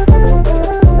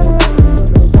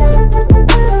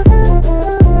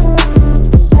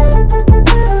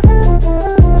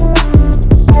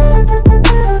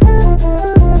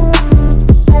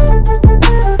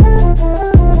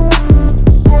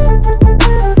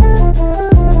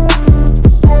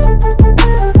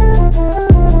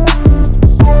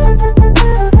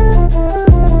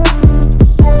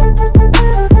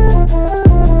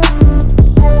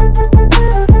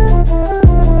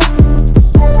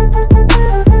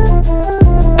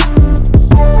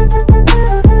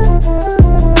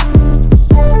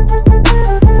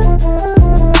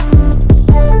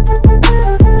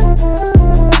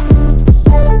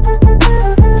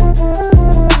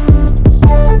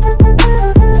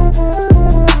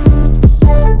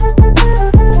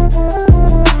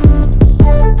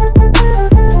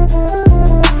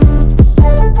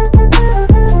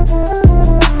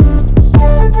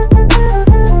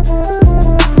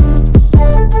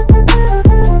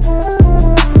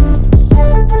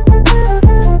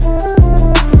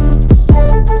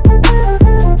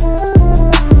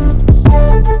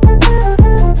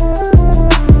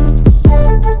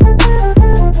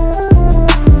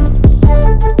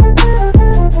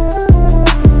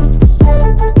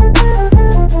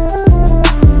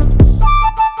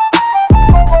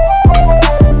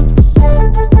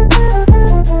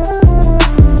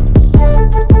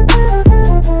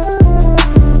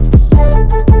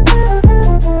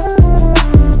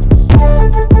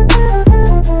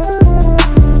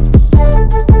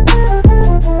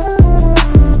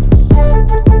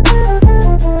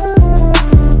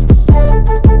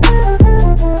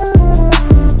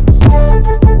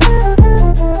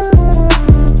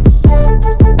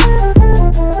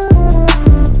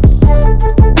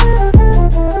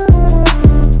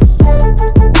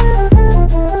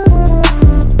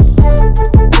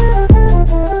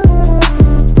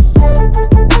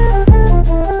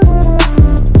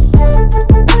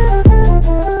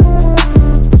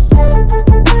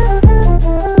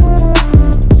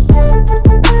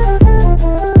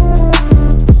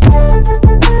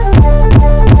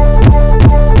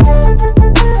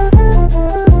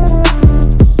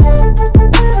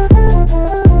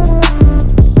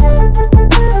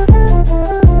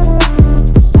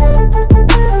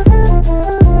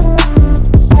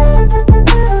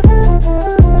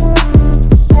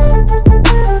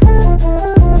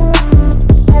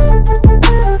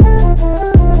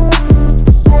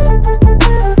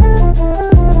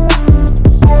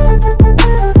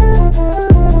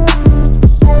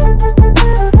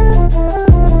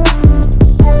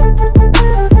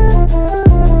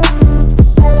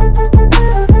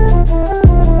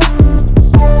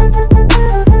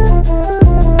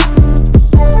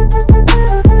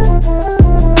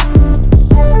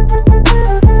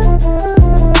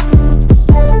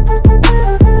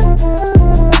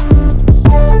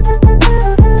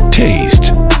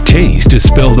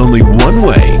spelled only one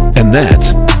way, and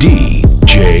that's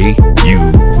DJUV.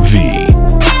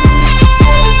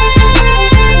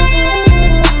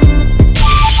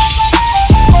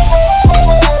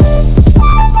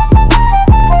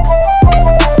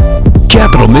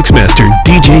 Capital Mixmaster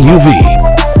DJUV.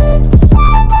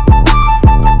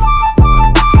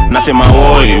 Nasema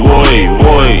woi, woi,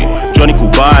 woi, Johnny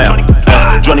Kubaya,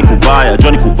 Johnny Kubaya,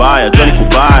 Johnny Kubaya, Johnny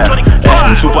Kubaya,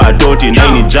 msupa adoti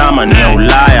ndani Germany ya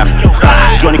Ulaya.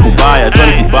 Johnny Kubaya,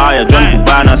 Johnny Kubaya, Johnny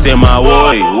Kubaya. Nasema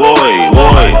woi, woi,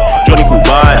 woi, Johnny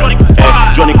Kubaya,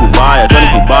 Johnny Kubaya, Johnny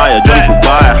Kubaya, Johnny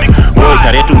Kubaya. Woi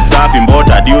karetu msafi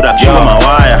mbota diura kishima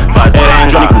mawaya.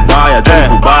 Johnny Kubaya, Johnny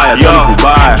Kubaya, Johnny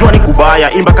Kubaya. Johnny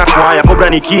Kubaya imba kakwaya, Cobra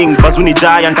ni king, Bazu ni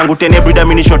giant, tangu tene brida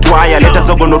mini shot wire. Leta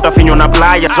zogo ndo utafinyo na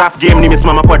playa. Rap game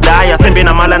nimesimama kwa daya, sembe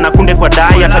na mala na kunde kwa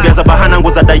daya. Tabia za bahana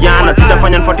ngo za Diana,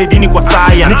 zitafanya nfuate dini kwa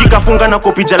saya. Nikikafunga na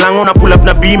kopi jalango na pull up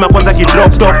na bima, kwanza ki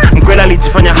drop top. Mkwela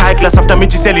alijifanya high class after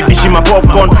mechi seli dishi ma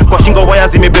popcorn. Kwa shingo waya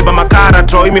zimebeba makara,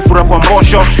 tro imefura kwa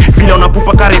mbosho. Vile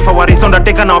unapupa karefa warisa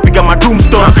undateka na wapiga ma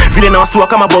tombstone. Vile na wastua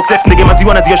kama box X, nige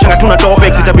maziwa na zioshanga tuna top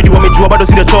X. Itabidi wamejua bado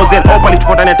sio chosen. Opali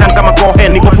tuko ndani ya tank kama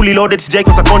Cohen. Niko fully loaded, sijai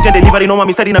kosa content delivery, noma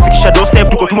mistari nafikisha doorstep.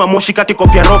 Tuko tuma moshi kati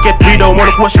kofia rocket breeder.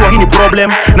 Umeona kuwa sure hii ni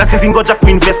problem, na sisi ngoja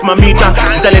kuinvest mamita.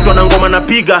 Zitaletwa na ngoma na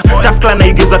piga Tough Clan na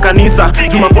igeuza kanisa.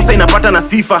 Juma kosa inapata na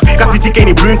sifa, kasi TK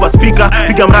ni brewing kwa speaker.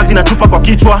 Piga mrazi na chupa kwa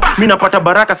kichwa, mimi napata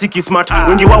baraka siki smart.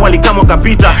 Wengi wao walikama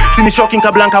kapita, sini shocking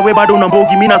kablanka we bado una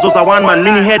mbogi. Mimi nazoza one man,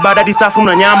 mini head bada di staff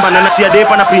una nyamba. Na nachia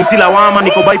depa na Prince Lawama,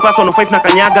 niko bypass on 5 na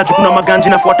kanyaga. Jukuna maganji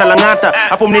na fuata langata,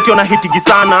 hapo mnetio na hitigi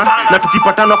sana. Na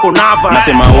tukipatana kwa nava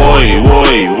nasema woi,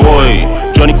 woi, woi,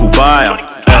 Johnny Kubaya,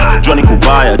 Johnny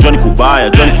Kubaya, Johnny Kubaya,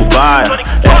 Johnny Kubaya.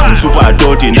 Msupa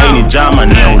adoti ndani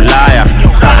Germany ya Ulaya.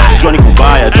 Johnny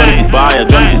Kubaya, Johnny Kubaya,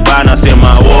 Johnny Kubaya.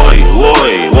 Nasema woi,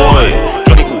 woi, woi,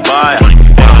 Johnny Kubaya,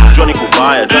 Johnny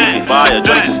Kubaya, Johnny Kubaya,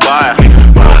 Johnny Kubaya.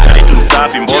 Karitu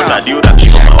msafi mbota diuda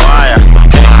kishika mawaya.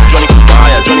 Johnny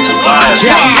Kubaya, Johnny Kubaya,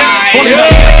 Johnny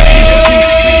Kubaya.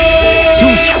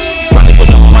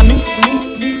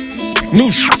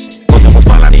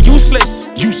 Useless,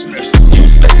 useless,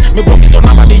 useless. Me broke hizo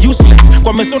namba ni useless.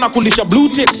 Kwa mesona kulisha blue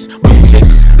ticks, blue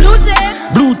ticks, blue ticks,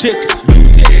 blue ticks, blue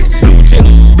ticks, blue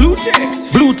ticks, blue ticks,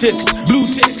 blue ticks, blue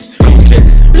ticks, blue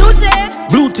ticks, blue ticks,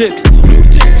 blue ticks, blue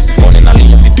ticks. Phone na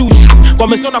liya fidushi. Kwa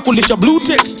mesona kulisha blue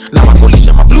ticks, na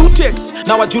wakulisha ma blue ticks.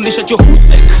 Na wajulisha jo who's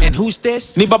sick and who's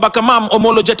this. Ni baba kamam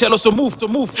omolo jetelo so move to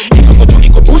move. Iko koju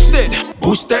iko boosted,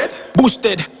 boosted,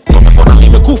 boosted. Kombe phone na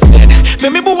imekufted.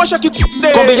 Femibu washa kikude.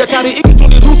 Kombe ya tari ikitu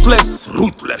ni ruthless,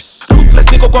 ruthless,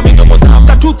 ruthless. Niko kwa midomo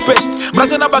za toothpaste.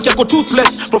 Mraze na baki yako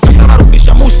toothless. Professor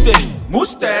narudisha muste,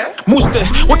 muste, muste.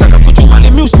 Wataka kujuma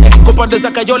li muste. Kopande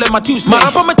za kayole ma Tuesday.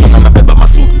 Marapa mechoka mebeba ma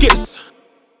suitcase,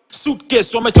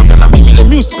 suitcase. Wamechoka na mimi le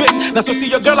muse spit. Na so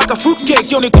see your girl like a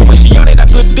fruitcake. Yoni kwa she on it a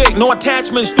good day. No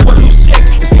attachments to a loose check.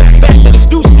 It's back back then it's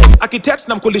deuces. Architects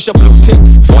na mkulisha blue ticks.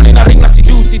 Phone na ring na si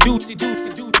duty, duty, duty,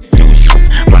 duty, duty.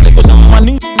 Rale koza mama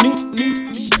new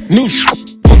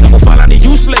koza mufala ni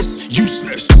useless,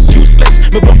 useless,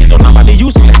 useless. Me broke hizo namba ni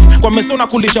useless. Kwa mesona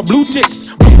kulisha blue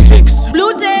ticks, blue ticks,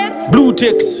 blue ticks, blue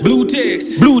ticks, blue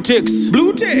ticks, blue ticks,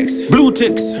 blue ticks, blue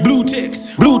ticks, blue ticks,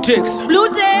 blue ticks, blue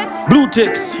ticks, blue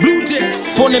ticks, blue ticks.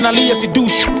 Phone na liya si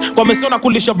douche. Kwa mesona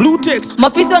kulisha blue ticks.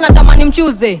 Mafisi wanatamani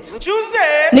mchuze,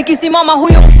 nikisimama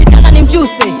huyo msichana ni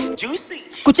mchuse.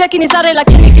 Kucheki ni sare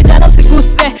lakini kijana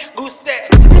usiguse.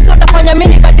 Usiguse utafanya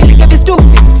mini badilike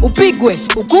vistupi. Upigwe,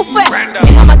 ukufe,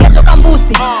 ni kama geto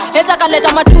kambusi. Leta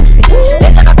kaleta matusi,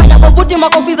 leta kakanya bobuti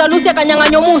makofi za Lucy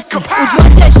akanyang'anyo musi.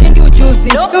 Ujuaje shindi ujuzi,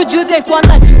 ujuzi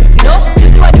kwanza juzi.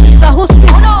 Juzi wajuliza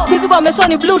hospice, squeeze kwa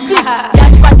mesoni blue ticks.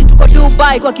 Dance party tuko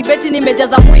Dubai, kwa kibeti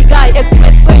nimejaza mui guy.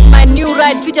 Express way, my new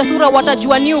ride, ficha sura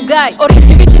watajua new guy.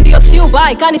 Origin bitch ndio siu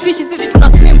buy, kani fishi sisi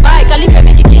tuna swim by. Kalife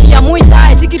miki kini ya mui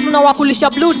thai, tiki tunawakulisha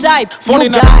blue type. Phone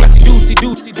na ring si duty,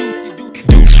 duty, duty,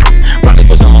 duty. Rale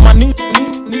koza mama new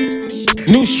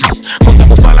shit. Koza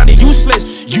mufala ni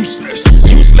useless, useless,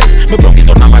 useless. Me broke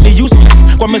hizo namba ni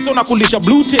useless. Kwa mesona kulisha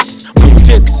blue ticks, blue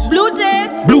ticks, blue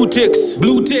ticks, blue ticks,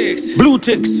 blue ticks, blue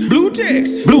ticks, blue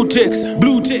ticks, blue ticks,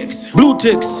 blue ticks, blue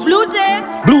ticks, blue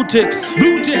ticks, blue ticks,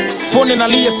 blue ticks. Phone na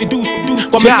liya si do.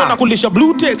 Kwa mesona kulisha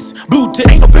blue ticks, blue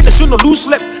ticks. Ain't no business you no loose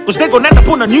slip, cause they gon' end up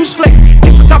on a news flick.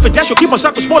 Keep it confidential, keep on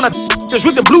circle smaller just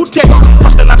with the blue ticks.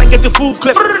 Cross the line and get the full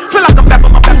clip. Feel like I'm back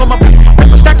on my back on my back.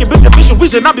 Stacking big division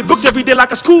reason I be booked every day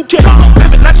like a school kid.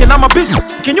 Living legend, I'm a busy.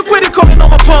 Can you quit it calling on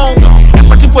my phone? If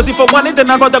my team was it for one, then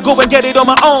I'd rather go and get it on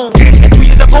my own. And 2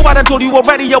 years ago I done told you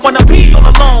already I wanna be all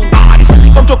alone.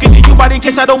 if I'm talking to you, but in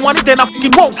case I don't want it, then I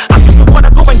fucking won't. I think you wanna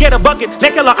go and get a bucket.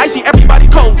 Neck killer, icy, everybody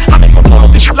cold. I make them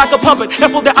close this shit like a puppet. And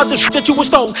for the other shit that you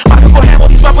was stole. Might go ham on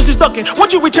these rappers is ducking.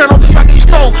 Once you return on this fact that you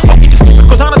stole. Okay, just keep it,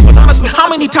 cause honestly, how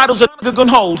many titles a nigga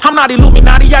gonna hold? I'm not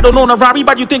Illuminati, I don't own a Rari,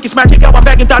 but you think it's magic. How I'm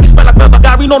bagging thought it smell like Bella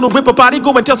Gary. No rip about it,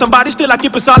 go and tell somebody, still I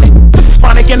keep it solid. This is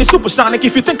phonic and it's supersonic.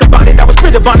 If you think about it, I was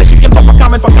pretty bonus. You can pop a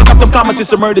comment, fucking up some comments.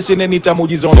 It's a murder scene anytime we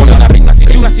use on. Probably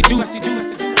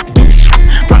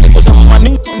cause I'm on my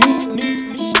new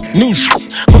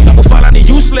cause I'm falling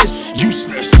useless.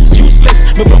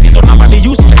 Me broke on namba ni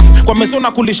useless. Kwa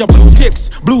mesona kulisha blue ticks.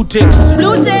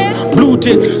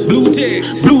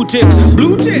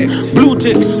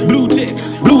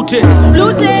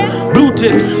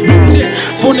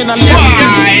 Phone in a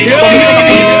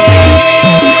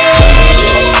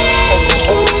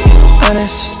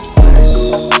honest,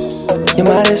 you're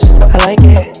modest, I like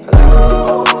it.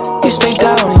 You stay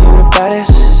down and you the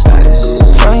baddest.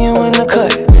 Found you in the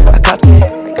cut, I copped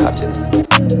it.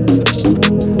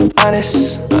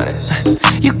 Honest,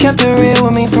 you kept it real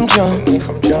with me from jump.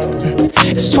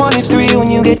 It's 23 when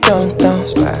you get dumped. I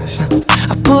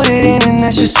put it in and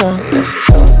that's your song.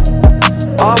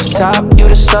 Off top, you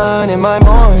the sun in my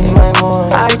morning.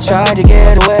 I tried to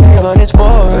get away, but it's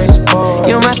boring.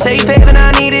 You're my safe haven,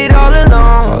 I need it all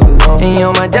along. And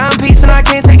you're my dime piece, and I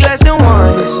can't take less than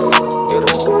one.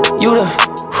 You the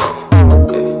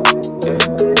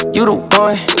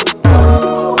one.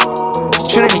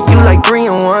 Trinity, you like 3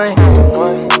 and 1.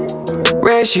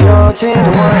 Ratio 10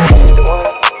 to 1.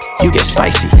 You get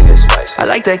spicy. I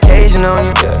like the occasion on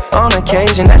you. On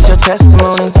occasion, that's your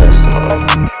testimony.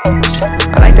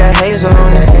 I like that hazel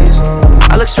on it.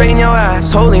 I look straight in your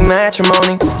eyes, holy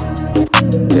matrimony.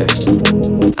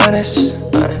 Honest,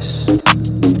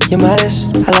 you're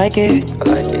modest, I like it.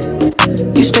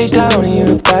 You stay down and you're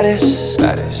the baddest.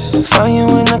 Found you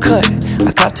in the cut,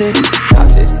 I copped it.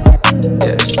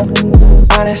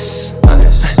 Honest,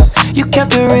 you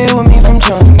kept it real with me from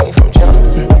jump.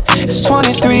 It's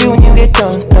 23 when you get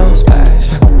dumped. I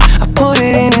put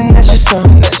it in and that's your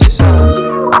song.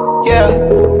 Yeah,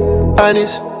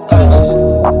 honest,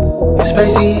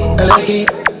 spicy, I like it.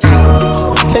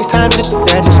 FaceTime,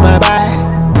 that's just my vibe.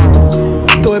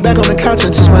 Throw it back on the couch, I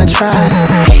just might try.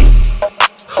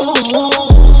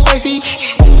 Ooh, spicy,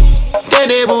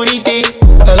 that booty thing,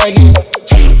 I like it.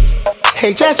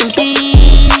 Hey, Justin B.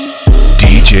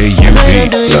 DJ UV.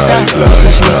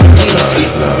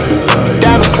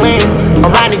 Diamond clean,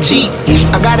 I'm riding the Jeep.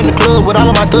 I got in the club with all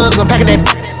of my thugs, I'm packing that.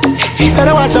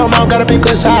 Better watch your mouth, gotta pick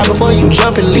a side before you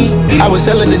jump and leave. I was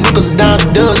selling the nickels, dimes,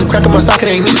 and dubs, and cracking my socket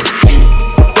ain't me.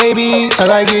 Baby, I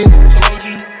like it.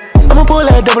 I'ma pull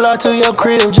that double R to your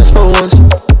crib just for once.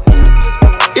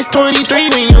 It's 23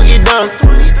 when you get done.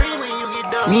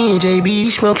 Me and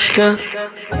JB smoke skunk.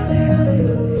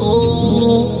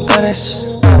 Ooh, honest,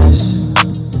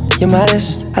 you're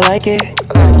modest, I like it.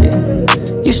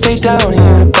 You stay down and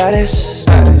you're the baddest.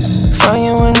 Found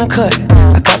you in the cut, I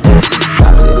got this.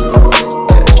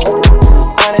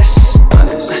 Honest,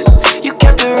 you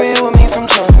kept it real with me from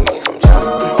jump.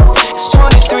 It's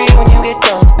 23 when you get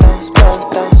done.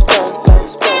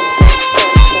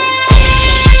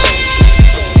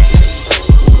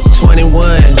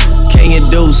 21, can you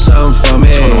do something for me?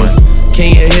 21.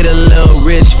 Can you hit a little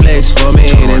rich flex for me?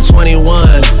 21. Then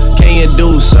 21, can you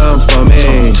do something for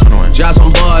me? 21. Drop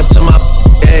some bars to my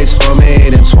ex for me.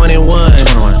 Then 21,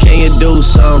 can you do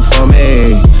something for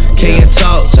me? Can you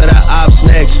talk to the ops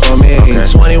next for me? Okay.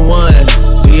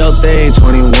 21, do your thing.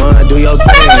 21, do your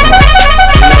thing.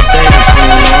 Do your thing.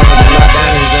 21,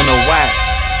 diamonds in the white.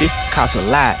 This costs a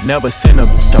lot. Never seen a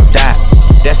don't die.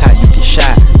 That's how you get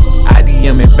shot. I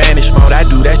DM in vanish mode. I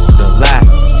do that a lot.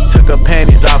 Took her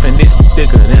panties off and this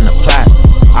thicker than a plot.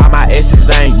 All my S's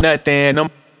ain't nothing. I'm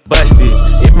busted.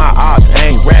 If my ops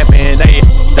ain't rapping, they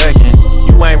ducking.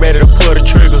 You ain't ready to pull the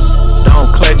trigger. Don't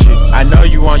clutch it. I know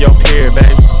you on your period,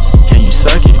 baby. Can you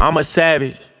suck it? I'm a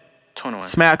savage. 21.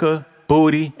 Smacker,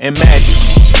 booty, and magic.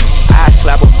 I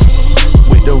slap her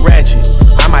with the ratchet.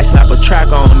 I might slap a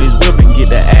track on this whip and get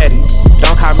the addy.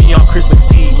 Don't call me on Christmas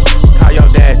Eve. Call your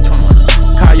dad.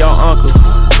 21. Call your uncle.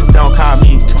 Don't call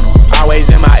me. 21. Always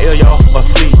in my ear, yo, a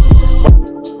fleet.